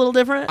something that's a little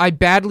different? I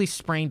badly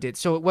sprained it,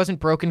 so it wasn't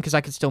broken because I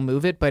could still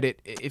move it. But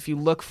if you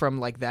look from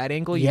like that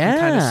angle, you can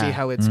kind of Yeah. see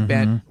how it's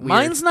bent. Weird.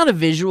 Mine's not a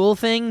visual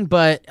thing,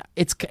 but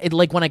it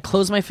like when I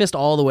close my fist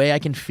all the way, I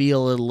can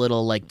feel a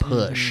little like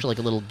push, like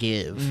a little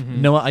give.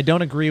 No, I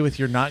don't agree with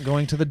your not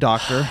going to the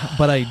doctor,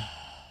 but I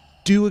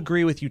do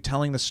agree with you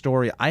telling the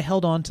story. I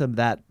held on to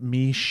that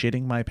me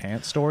shitting my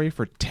pants story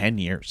for 10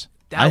 years.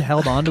 I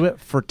held on to it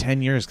for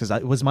 10 years because I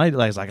was like, I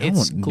don't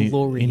It's want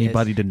glorious.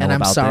 anybody to know And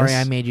I'm about sorry this.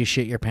 I made you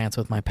shit your pants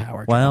with my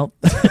power. Well,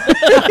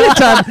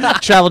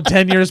 traveled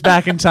 10 years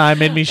back in time,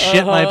 made me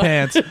shit my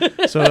pants.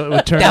 So it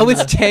would turn. That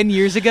was 10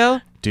 years ago.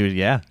 dude.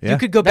 Yeah. You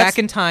could go back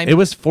in time, It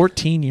was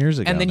 14 years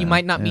ago, and then you now.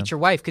 might not Yeah. meet your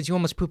wife because you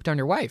almost pooped on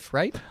your wife,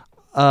 right?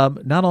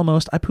 Not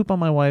almost. I poop on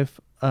my wife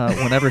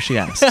whenever she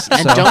asks.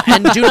 and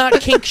so, do not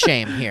kink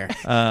shame here.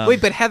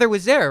 Wait, but Heather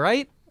was there,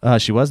 right?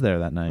 she was there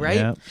that night. Right?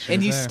 Yeah,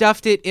 And you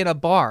stuffed it in a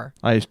bar.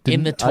 I In didn't- the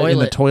in the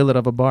toilet. toilet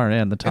of a bar.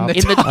 Yeah, in the top. the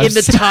In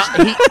the top,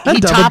 he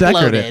top double-deckered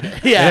loaded.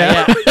 it.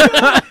 Yeah.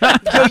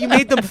 Yo, you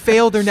made them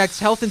fail their next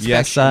health Yes,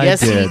 inspection. I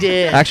Yes, he did.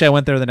 did. Actually, I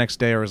went there the next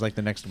day, or it was like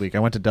the next week. I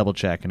went to double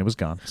check, and it was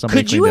gone.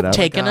 Somebody Could you cleaned have it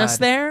up. taken us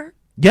God. there?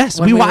 Yes,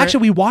 when we were-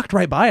 actually we walked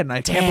right by it, and I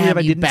can't Damn, believe I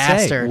you didn't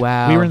bastard. say.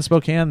 Wow. We were in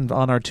Spokane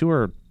on our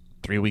tour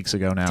 3 weeks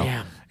ago now,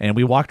 Damn. and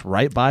we walked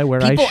right by where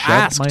People I shed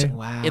asked my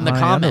Wow. in the my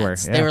comments. underwear.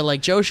 They Yeah. were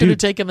like, Joe should have Dude,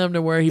 taken them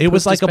to where he It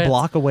was pooped like his a pants.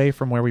 block away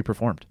from where we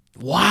performed.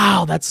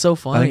 Wow, that's so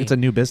funny. I think it's a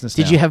new business.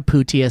 Did now. you have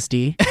poo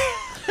TSD?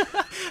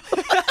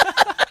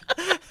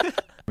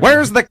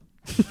 Where's the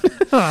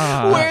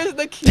Where's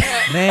the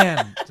cat?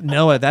 man?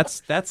 Noah,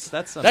 that's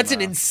some, That's an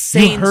you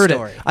insane heard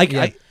story.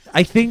 it.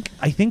 I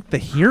think the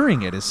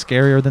hearing it is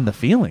scarier than the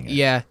feeling it.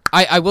 Yeah,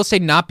 I will say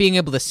not being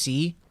able to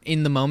see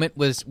in the moment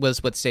was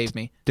what saved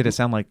me. Did it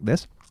sound like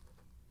this,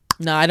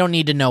 No, I don't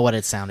need to know what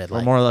it sounded or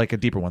like. more like a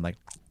deeper one, like,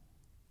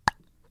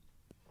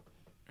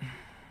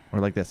 or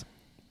like this?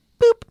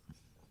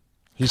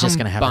 He's just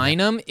gonna have Combine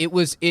them.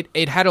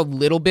 It had a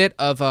little bit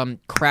of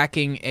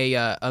cracking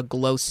a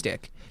glow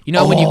stick. You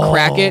know when you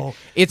crack it,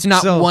 it's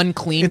not So, one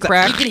clean it's a-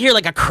 crack. You can hear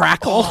like a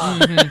crackle.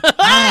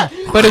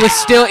 But it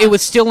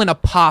was still in a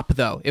pop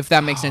though, if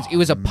that makes sense. It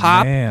was a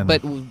pop, man.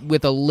 but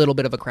with a little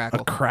bit of a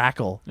crackle.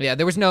 Crackle. Yeah,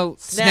 there was no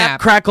Snap, snap.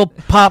 crackle,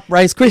 pop,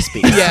 Rice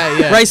Krispies.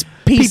 Yeah. Rice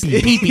pieces.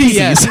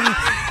 Yeah.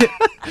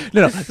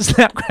 No,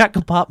 snap,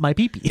 crackle, pop, my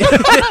pee-pee.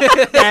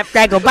 Snap,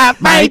 crackle, pop,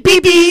 my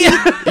pee-pee.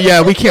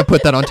 Yeah, we can't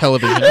put that on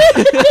television.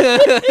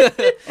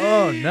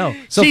 Oh no!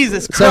 So,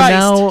 Jesus So Christ.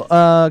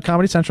 now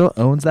Comedy Central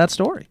owns that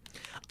story.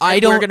 I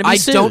We're gonna be I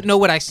sued. don't know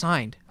what I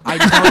signed. I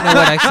don't know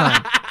what I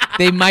signed.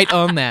 They might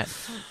own that.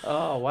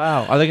 Oh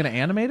wow! Are they going to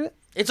animate it?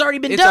 It's already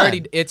been It's done.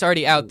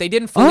 already out. They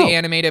didn't fully Oh.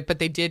 animate it, but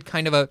they did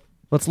kind of a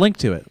Let's link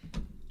to it.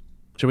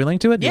 Should we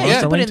link to it? Yeah, You want you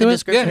us can to put it link in the to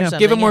description. yeah. or Give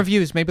them something, more yeah.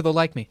 views. Maybe they'll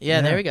like me. Yeah,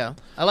 there we go.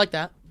 I like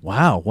that.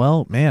 Wow.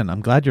 Well, man,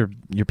 I'm glad your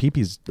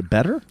pee-pee's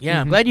better. Yeah,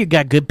 I'm glad you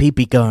got good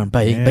pee-pee going,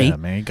 buddy. Yeah,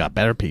 man, you got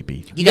better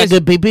pee-pee. You got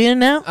good pee-pee in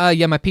now?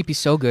 Yeah, my pee-pee's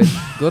so good.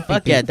 Good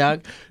Fuck pee-pee. yeah,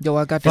 dog. Yo,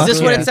 I got Is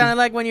this what yeah. it sounded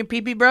like when your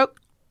pee-pee broke?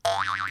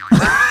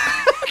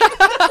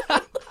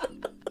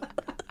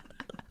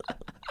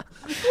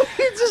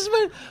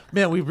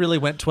 Man, we really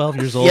went 12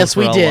 years old. Yes, for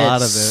we a did. lot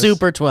of this.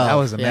 Super 12. That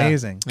was Yeah.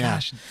 amazing. Yeah.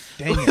 Gosh,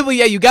 dang it. Well,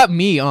 yeah, you got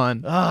me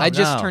on. Oh, I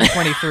just no. turned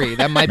 23.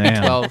 That might be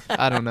Man. 12.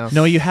 I don't know.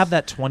 No, you have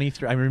that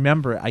 23. I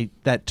remember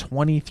that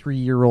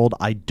 23-year-old.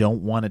 I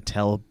don't want to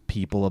tell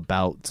people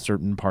about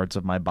certain parts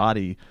of my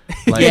body,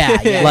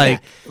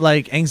 like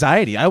like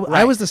anxiety.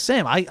 I was the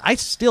same. I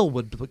still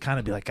would kind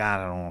of be like, God,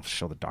 I don't want to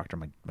show the doctor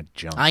my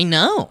junk. I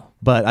know.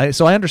 But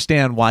I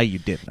understand why you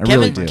didn't. I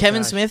really do.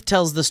 Kevin Smith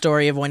tells the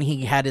story of when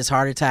he had his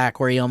heart attack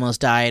where he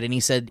almost died, and he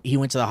said he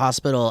went to the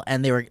hospital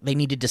and they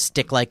needed to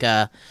stick like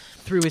a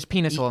through his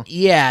penis hole.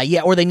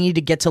 Yeah, or they need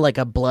to get to like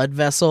a blood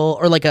vessel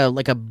or like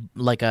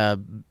a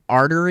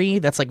artery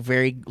that's like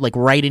very like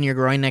right in your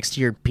groin next to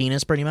your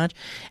penis pretty much.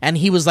 And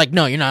he was like,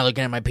 no, you're not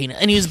looking at my penis.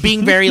 And he was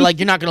being very like,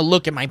 you're not going to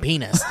look at my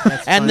penis.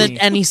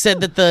 And he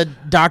said that the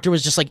doctor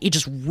was just like, he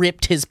just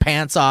ripped his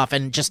pants off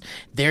and just,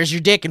 there's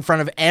your dick in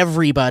front of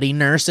everybody,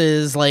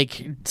 nurses,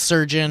 like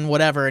surgeon,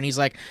 whatever. And he's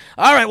like,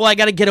 all right, well, I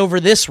got to get over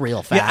this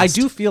real fast. Yeah, I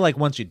do feel like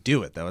once you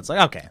do it though, it's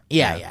like, okay.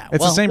 Yeah. It's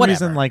Well, the same whatever.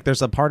 reason like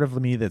there's a part of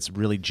me that's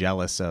really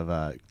jealous of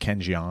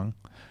Ken Jeong.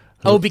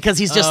 Oh, because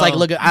he's just like,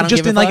 look, I don't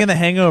Just give in a like fuck. in The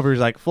Hangover, he's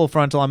like full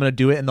frontal. I'm gonna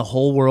do it, and the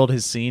whole world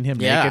has seen him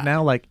Yeah. naked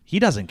now. Like he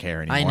doesn't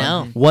care anymore. I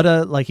know. What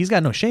a like he's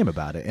got no shame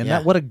about it, and Yeah.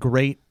 that what a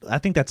great. I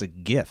think that's a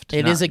gift.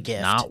 It not, is a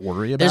gift. Not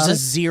worry about There's a it.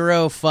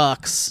 zero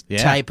fucks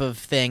Yeah. type of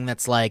thing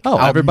that's like, Oh,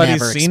 I'll everybody's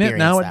never seen it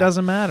now. experience It that.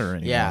 doesn't matter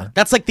anymore. Yeah,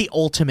 that's like the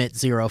ultimate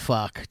zero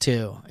fuck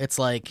too. It's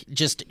like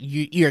just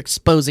you're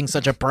exposing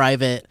such a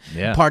private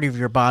Yeah. part of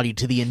your body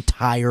to the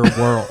entire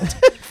world.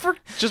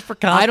 Just for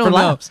I don't for know.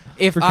 laughs.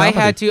 If For I comedy.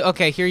 had to,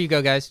 okay, here you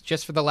go, guys.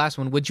 Just for the last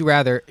one, would you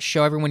rather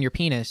show everyone your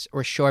penis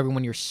or show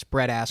everyone your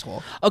spread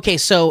asshole? Okay,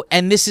 so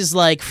and this is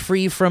like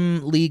free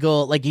from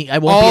legal. Like I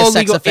won't be a sex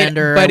legal-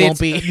 offender. but I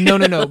won't it's, be no.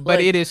 But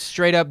like- it is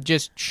straight up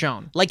just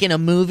shown. like in a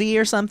movie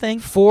or something.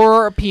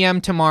 4 p.m.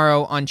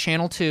 tomorrow on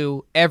Channel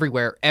 2,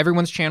 everywhere.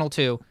 Everyone's Channel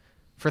 2.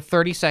 For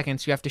 30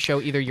 seconds, you have to show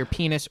either your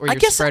penis or I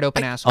your guess spread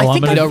open I asshole.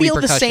 think I'm I gonna- feel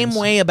No the same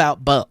repercussions. way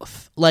about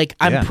both. Like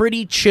I'm Yeah.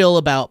 pretty chill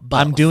about both.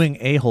 I'm doing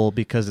a-hole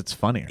because it's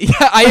funnier. Yeah,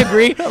 I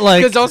agree.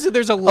 Like- Because also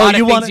there's a lot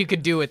you of wanna- things you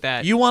could do with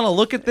that. You want to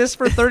look at this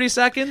for 30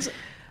 seconds?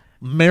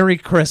 Merry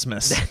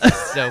Christmas.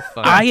 so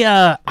funny.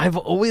 I've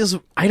always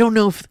I don't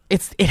know if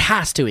it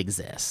has to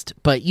exist,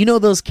 but you know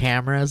those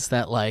cameras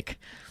that like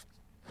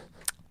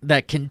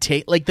that can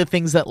take like the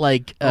things that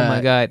like Oh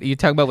my god, you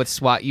talking about what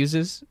SWAT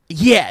uses?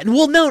 yeah,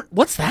 well no,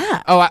 what's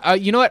that? Oh,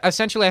 you know what?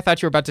 Essentially, I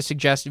thought you were about to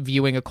suggest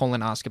viewing a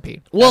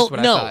colonoscopy. Well, That's what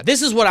I no, thought.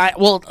 this is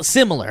what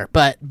similar,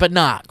 but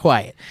not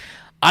quite.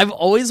 I've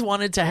always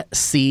wanted to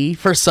see,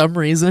 for some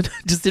reason,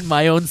 just in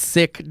my own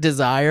sick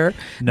desire,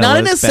 not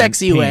in a Noah's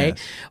sexy bent way,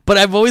 penis. but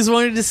I've always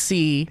wanted to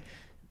see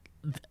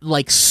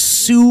like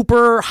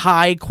super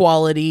high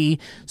quality,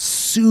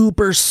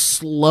 super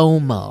slow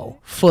mo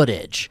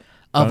footage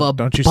of a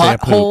Don't you say a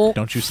poop. butthole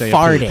Don't you say a poop.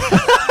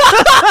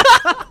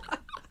 farting.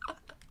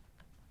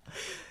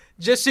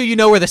 Just so you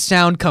know where the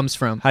sound comes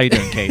from. How you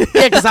doing, Kate?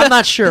 Yeah, because I'm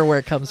not sure where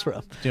it comes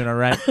from. Doing all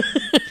right?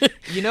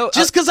 You know,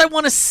 Just because I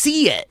want to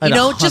see it, you It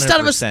know, just out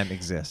of a 100%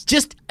 exists.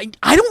 just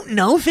I don't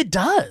know if it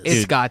does.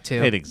 It's got to.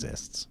 It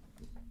exists.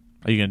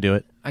 Are you gonna do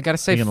it? I gotta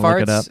say, You gonna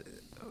look it farts. up?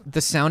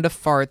 The sound of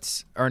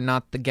farts are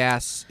not the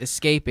gas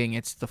escaping;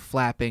 it's the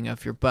flapping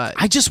of your butt.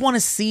 I just want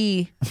to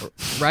see.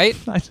 Right?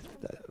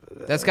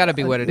 That's got to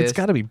be what it It's is.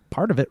 got to be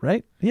part of it,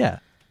 right? Yeah.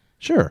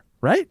 Sure.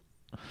 Right?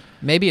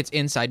 Maybe it's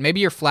inside. Maybe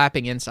you're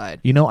flapping inside.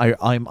 You know,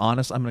 I'm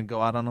honest. I'm going to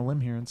go out on a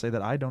limb here and say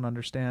that I don't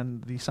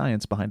understand the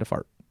science behind a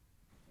fart.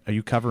 Are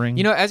you covering?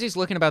 You know, as he's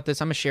looking about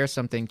this, I'm gonna share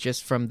something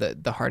just from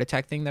the heart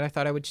attack thing that I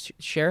thought I would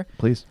share.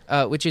 Please.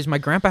 Which is my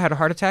grandpa had a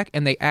heart attack,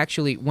 and they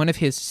actually one of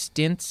his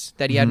stents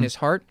that he had in his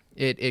heart,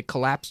 it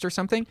collapsed or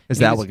something. Is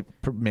And he that was-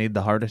 what made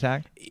the heart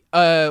attack?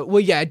 Well,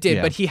 yeah, it did,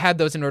 Yeah. but he had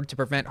those in order to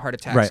prevent heart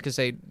attacks Right. because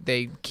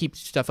they keep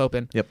stuff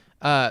open. Yep.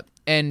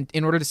 And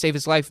in order to save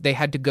his life, they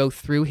had to go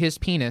through his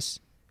penis.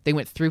 They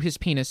went through his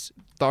penis.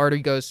 The artery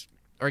goes,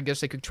 or I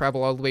guess they could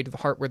travel all the way to the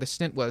heart where the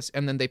stent was,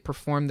 and then they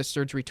performed the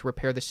surgery to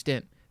repair the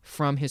stent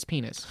from his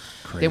penis.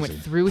 They went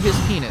Crazy. through his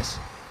penis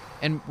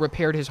and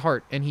repaired his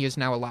heart, and he is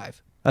now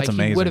alive. That's He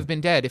amazing. would have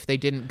been dead if they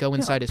didn't go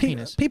inside his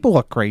penis. People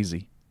are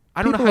crazy.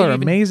 I don't know People how are you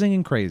even- amazing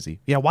and crazy.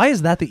 Yeah. Why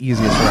is that the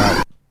easiest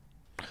route?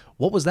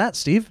 What was that,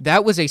 Steve?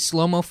 That was a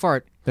slow-mo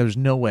fart. There's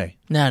no way.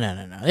 No.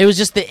 It was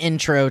just the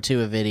intro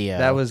to a video.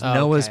 That was Oh,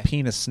 Noah's okay.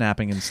 penis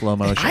snapping in slow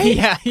motion.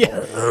 Yeah.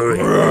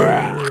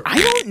 I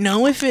don't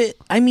know if it.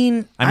 I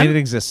mean, it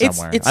exists it's-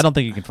 somewhere. it's- I don't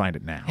think you can find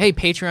it now. Hey,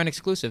 Patreon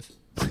exclusive.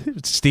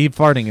 It's Steve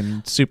farting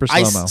in super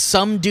slow mo.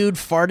 some dude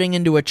farting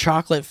into a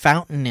chocolate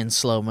fountain in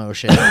slow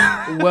motion.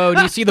 Whoa,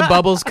 do you see the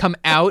bubbles come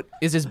out?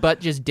 Is his butt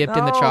just dipped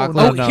in the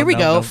chocolate? Oh, here we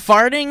go. no.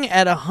 Farting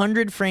at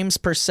 100 frames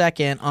per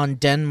second on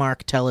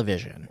Denmark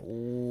television.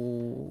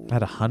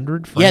 At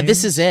 100 frames? Yeah,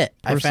 this is it.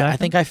 I per second?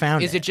 think I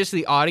found Is it just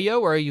the audio,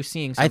 or are you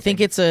seeing something? I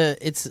think it's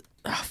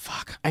oh,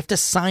 fuck. I have to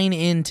sign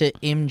in to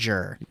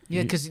Imgur.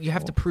 Yeah, because you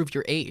have to prove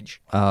your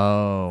age.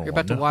 Oh. You're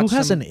about to no. watch Who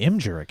has some- an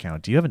Imgur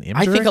account? Do you have an Imgur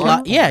I think account? a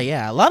lot.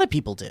 Yeah, a lot of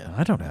people do.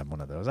 I don't have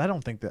one of those. I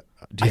don't think that.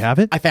 Do you have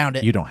it? I found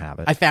it. You don't have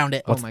it. I found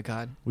it. Oh my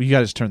god. Well, you got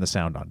to just turn the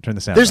sound on. Turn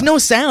the sound There's on. no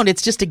sound.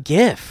 It's just a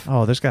GIF.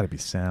 Oh, there's got to be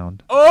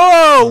sound.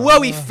 Oh,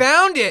 whoa, he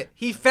found it.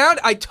 He found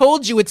I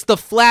told you it's the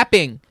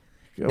flapping.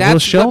 Well,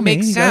 That's show what me.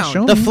 makes You gotta sound.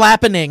 show The me.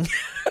 flappening.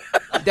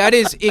 That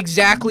is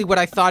exactly what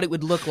I thought it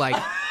would look like.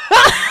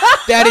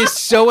 That is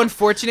so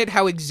unfortunate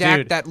how exact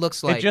Dude, that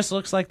looks like. It just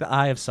looks like the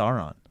Eye of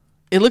Sauron.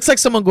 It looks like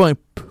someone going.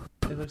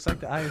 It looks like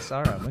the Eye of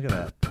Sauron. Look at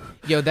that.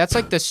 Yo, that's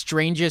like the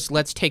strangest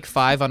let's take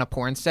 5 on a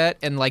porn set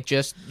and like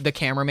just the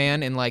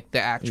cameraman and like the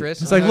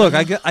actress. It's like, look,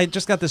 I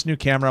just got this new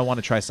camera. I want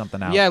to try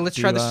something out. Yeah, let's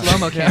try the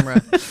slow-mo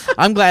camera.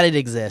 I'm glad it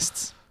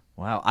exists.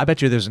 Wow, I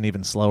bet you there's an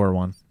even slower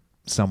one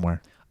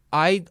somewhere.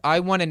 I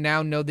want to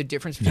now know the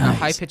difference between a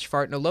high-pitched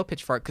fart and a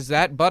low-pitched fart, because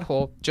that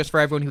butthole, just for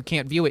everyone who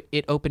can't view it,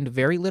 it opened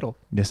very little.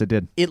 Yes, it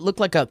did. It looked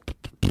like a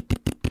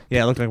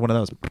Yeah, it looked like one of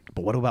those.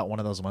 But what about one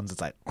of those ones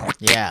that's like...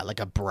 like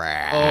a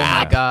brat. Oh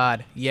my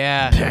god,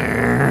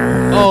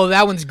 yeah. Oh,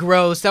 that one's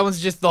gross. That one's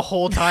just the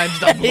whole time.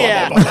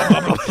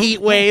 Just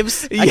Heat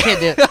waves. I can't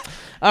do it.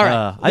 All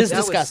right, this is that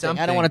was disgusting. I don't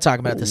something. want to talk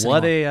about this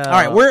What anymore. a,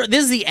 All right,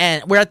 this is the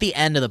end. We're at the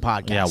end of the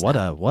podcast. Yeah,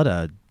 what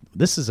a...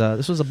 This was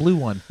a blue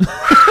one.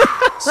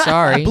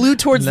 Sorry. Blue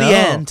towards the No.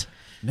 end.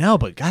 No,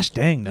 but gosh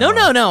dang. No.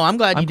 No. I'm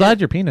glad. I'm you glad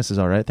did. your penis is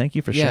all right. Thank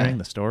you for Yeah. sharing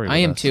the story. I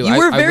with am us. too. You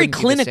were I very wouldn't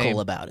be the same. clinical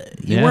about it.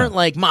 You Yeah. weren't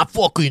like my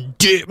fucking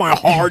dick, my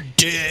hard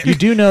dick. You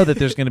do know that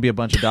there's going to be a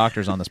bunch of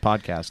doctors on this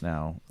podcast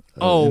now.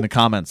 In the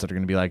comments that are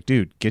going to be like,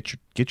 dude, get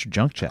your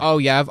junk checked. Oh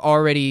yeah, I've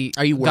already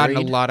Are you gotten a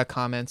worried? lot of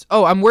comments.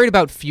 Oh, I'm worried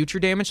about future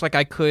damage. Like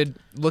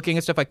looking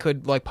at stuff, I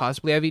could like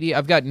possibly have ED.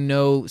 I've got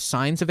no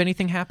signs of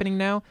anything happening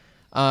now.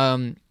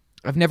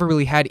 I've never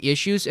really had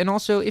issues, and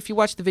also if you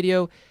watch the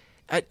video,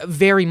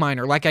 very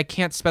minor. Like I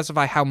can't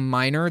specify how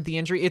minor the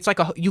injury. It's like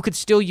you could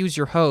still use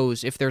your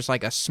hose if there's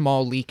like a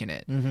small leak in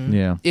it.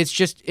 Yeah. It's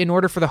just in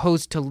order for the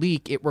hose to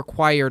leak, it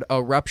required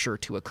a rupture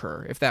to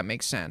occur. If that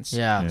makes sense.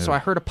 Yeah. So I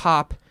heard a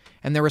pop,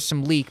 and there was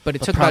some leak, but it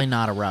But took probably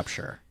about not a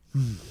rupture.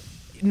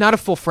 not a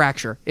full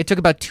fracture. It took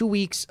about 2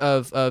 weeks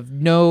of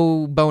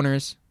no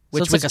boners,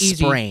 which it's was like a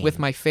easy sprain. with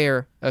my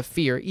fear.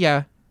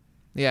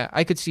 Yeah,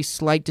 I could see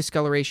slight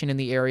discoloration in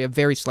the area,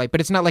 very slight, but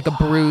it's not like a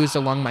bruise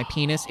along my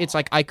penis. It's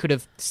like I could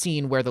have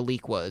seen where the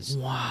leak was.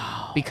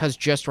 Wow. Because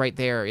just right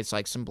there, it's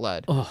like some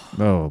blood.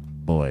 Oh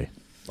boy.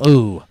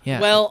 Ooh.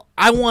 Yeah. Well,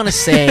 I want to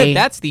say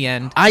That's the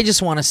end. I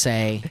just want to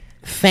say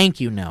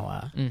thank you,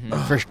 Noah,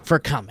 for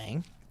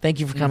coming. Thank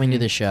you for coming to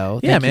the show.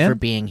 Yeah, Thank you man. for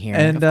being here.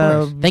 And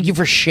Thank you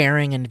for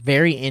sharing and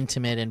very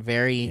intimate and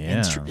very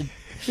Yeah.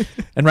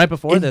 And right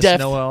before this, In-depth.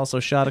 Noah also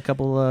shot a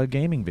couple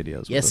gaming videos.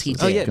 with Yes, us. he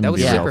It's did. Oh, yeah, gonna that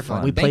was be super real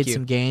fun. We Thank played you.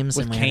 some games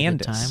With and we had a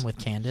good Candace. time with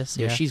Candace.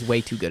 Yeah, Yeah, she's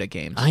way too good at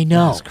games. I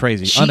know. That's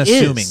crazy. She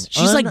Unassuming. is.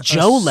 She's like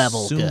Joe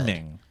level good.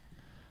 Unassuming.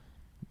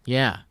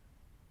 Yeah.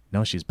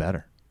 No, she's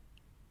better.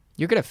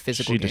 You're good at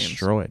physical She games.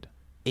 destroyed.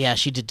 Yeah,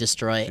 she did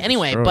destroy.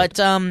 Anyway,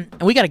 destroyed.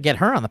 but we got to get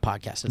her on the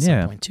podcast at some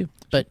Yeah. point too.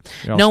 But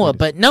You're all Noah, sweeties.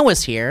 but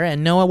Noah's here,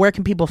 and Noah, where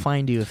can people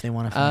find you if they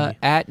want to find you?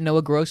 At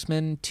Noah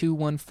Grossman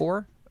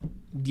 214.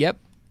 Yep.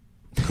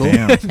 Cool.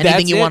 Anything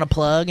that's you it. want to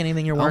plug?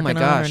 Anything you're Oh working my on? Or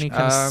gosh, any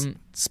kind of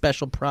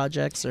special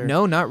projects? Or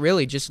No, not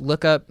really. Just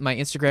look up my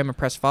Instagram and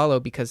press follow,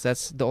 because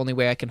that's the only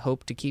way I can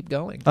hope to keep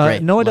going.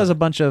 Great. Noah does Love a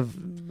bunch of...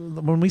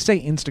 When we say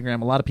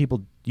Instagram, a lot of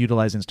people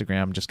utilize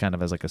Instagram just kind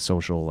of as like a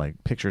social, like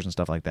pictures and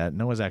stuff like that.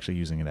 Noah's actually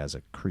using it as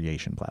a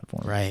creation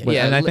platform. Right. But,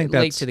 yeah, and I think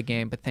late that's... to the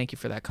game, but thank you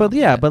for that But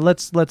compliment. yeah, but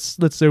let's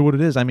say what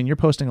it is. I mean, you're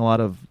posting a lot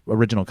of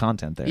original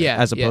content there, Yeah,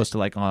 as yeah. opposed to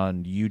like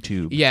on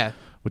YouTube. Yeah.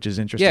 Which is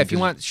interesting. Yeah, if you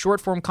 'cause- want short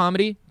form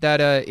comedy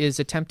that is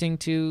attempting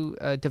to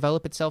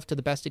develop itself to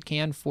the best it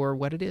can for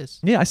what it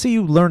is. Yeah, I see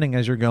you learning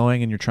as you're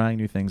going, and you're trying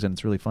new things, and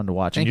it's really fun to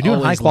watch. And Thank you're you.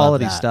 doing high Always love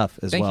quality that. stuff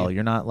as Thank well. you.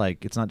 You're not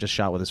like it's not just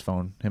shot with his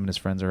phone. Him and his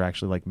friends are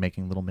actually like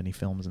making little mini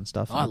films and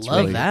stuff. Oh, I and it's love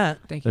really- that.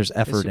 Thank you. There's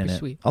That's effort in super it.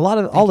 Sweet. A lot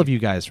of all of you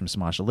guys from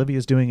Smosh.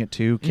 Olivia's doing it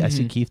too. I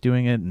see Mhm. Keith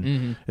doing it, and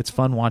Mhm. it's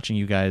fun watching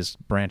you guys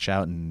branch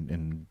out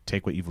and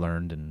take what you've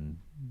learned and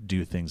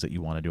do things that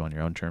you want to do on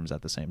your own terms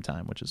at the same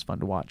time, which is fun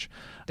to watch.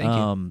 Thank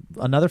you.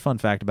 Another fun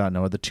fact about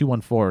Noah: the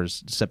 214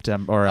 is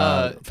September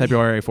or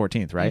February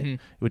 14th, right? Mhm.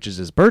 Which is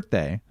his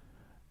birthday,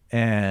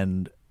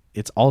 and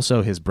it's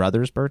also his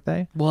brother's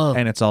birthday. Whoa.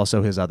 And it's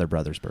also his other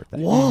brother's birthday.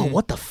 Whoa,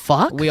 what the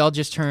fuck? We all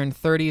just turned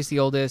 30 is the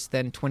oldest,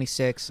 then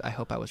 26. I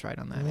hope I was right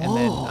on that. And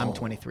then I'm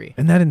 23.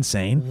 Isn't that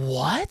insane?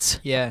 What?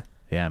 Yeah.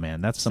 Yeah,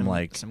 man, that's some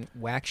like some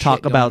whack talk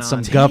shit about going some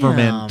on.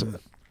 government Damn.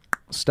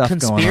 stuff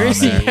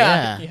Conspiracy? going on there.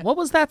 Yeah. Yeah. What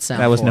was that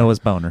sound? That was for? Noah's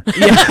boner.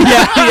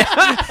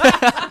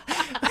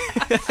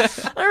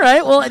 All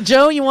right. Well,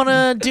 Joe, you want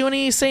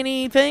to say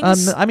any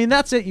things? I mean,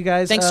 that's it, you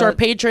guys. Thanks to our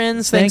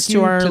patrons. Thank Thanks you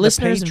to our the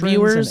listeners and patrons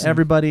viewers. and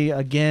everybody.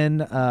 Again,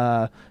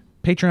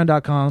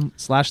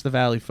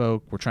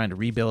 patreon.com/thevalleyfolk. We're trying to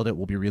rebuild it.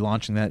 We'll be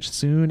relaunching that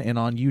soon. And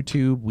on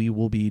YouTube, we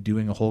will be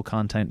doing a whole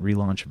content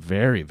relaunch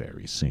very,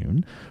 very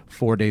soon.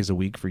 4 days a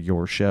week for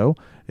your show.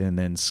 And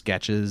then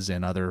sketches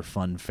and other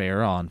fun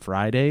fare on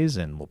Fridays.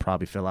 And we'll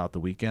probably fill out the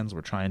weekends.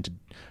 We're trying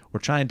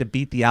to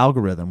beat the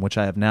algorithm, which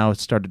I have now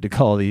started to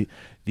call the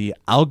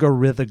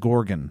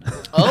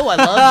algorithmagorgon. Oh, I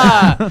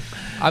love that.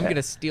 I'm going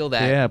to steal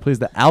that. Yeah, please,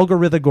 the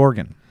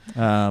algorithmagorgon.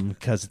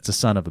 Because it's a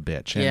son of a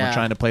bitch. And Yeah. we're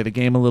trying to play the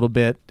game a little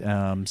bit.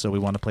 So we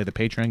want to play the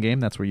Patreon game.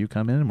 That's where you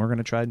come in. And we're going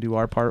to try and do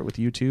our part with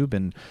YouTube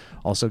and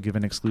also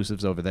giving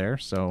exclusives over there.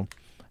 So,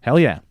 hell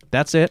yeah.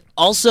 That's it.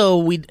 Also,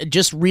 we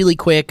just really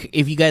quick,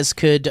 if you guys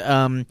could,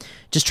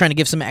 just trying to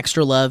give some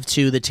extra love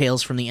to the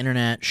Tales from the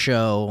Internet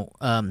show.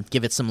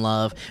 Give it some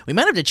love. We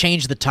might have to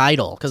change the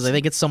title because I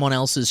think it's someone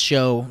else's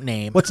show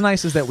name. What's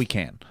nice is that we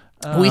can.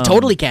 We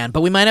totally can,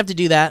 but we might have to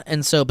do that.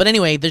 And so, but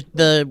anyway,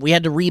 we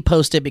had to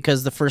repost it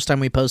because the first time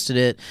we posted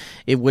it,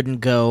 it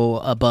wouldn't go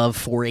above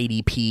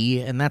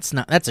 480p, and that's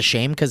a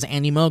shame because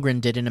Andy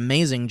Mogren did an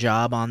amazing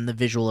job on the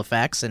visual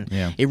effects, and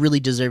it really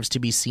deserves to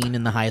be seen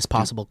in the highest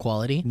possible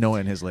quality. Noah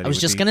and his lady. I was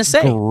just gonna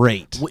say,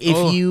 great.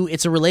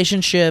 It's a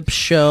relationship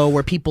show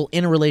where people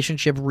in a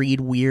relationship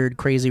read weird,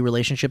 crazy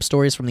relationship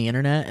stories from the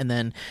internet, and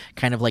then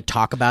kind of like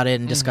talk about it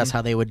and discuss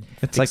how they would.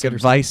 It's like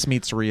Advice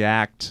meets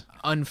React.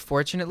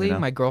 Unfortunately,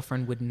 my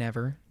girlfriend would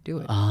never do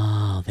it.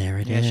 Oh, there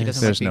it is. She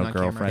doesn't There's like being no on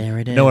girlfriend. There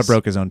it is. Noah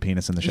broke his own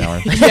penis in the shower.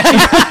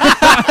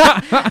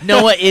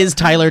 Noah is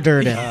Tyler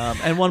Durden.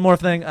 And one more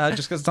thing,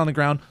 just because it's on the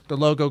ground, the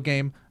logo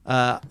game.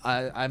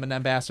 I'm an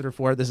ambassador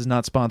for it. This is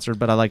not sponsored,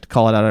 but I like to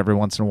call it out every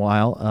once in a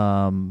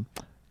while.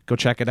 Go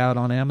check it out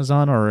on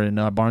Amazon or in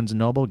Barnes &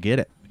 Noble. Get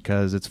it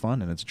because it's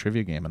fun and it's a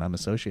trivia game, and I'm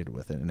associated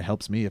with it. And it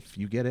helps me if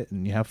you get it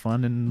and you have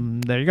fun.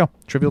 And there you go.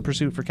 Trivial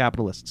Pursuit for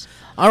capitalists.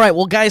 All right.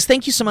 Well, guys,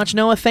 thank you so much.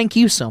 Noah, thank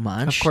you so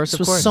much. Of course, This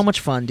was so much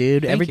fun,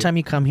 dude. Every time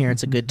you come here,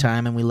 it's a good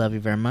time, and we love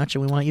you very much,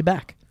 and we want you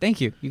back.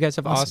 Thank you. You guys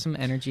have awesome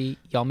energy.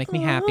 Y'all make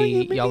me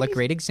happy. Y'all are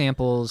great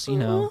examples.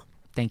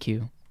 Thank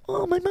you.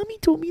 Oh, my mommy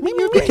told me that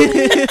you're great.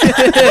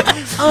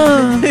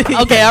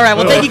 Okay, all right.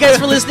 Well, thank you guys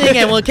for listening,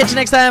 and we'll catch you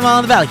next time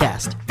on the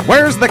Valleycast.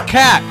 Where's the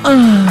cat?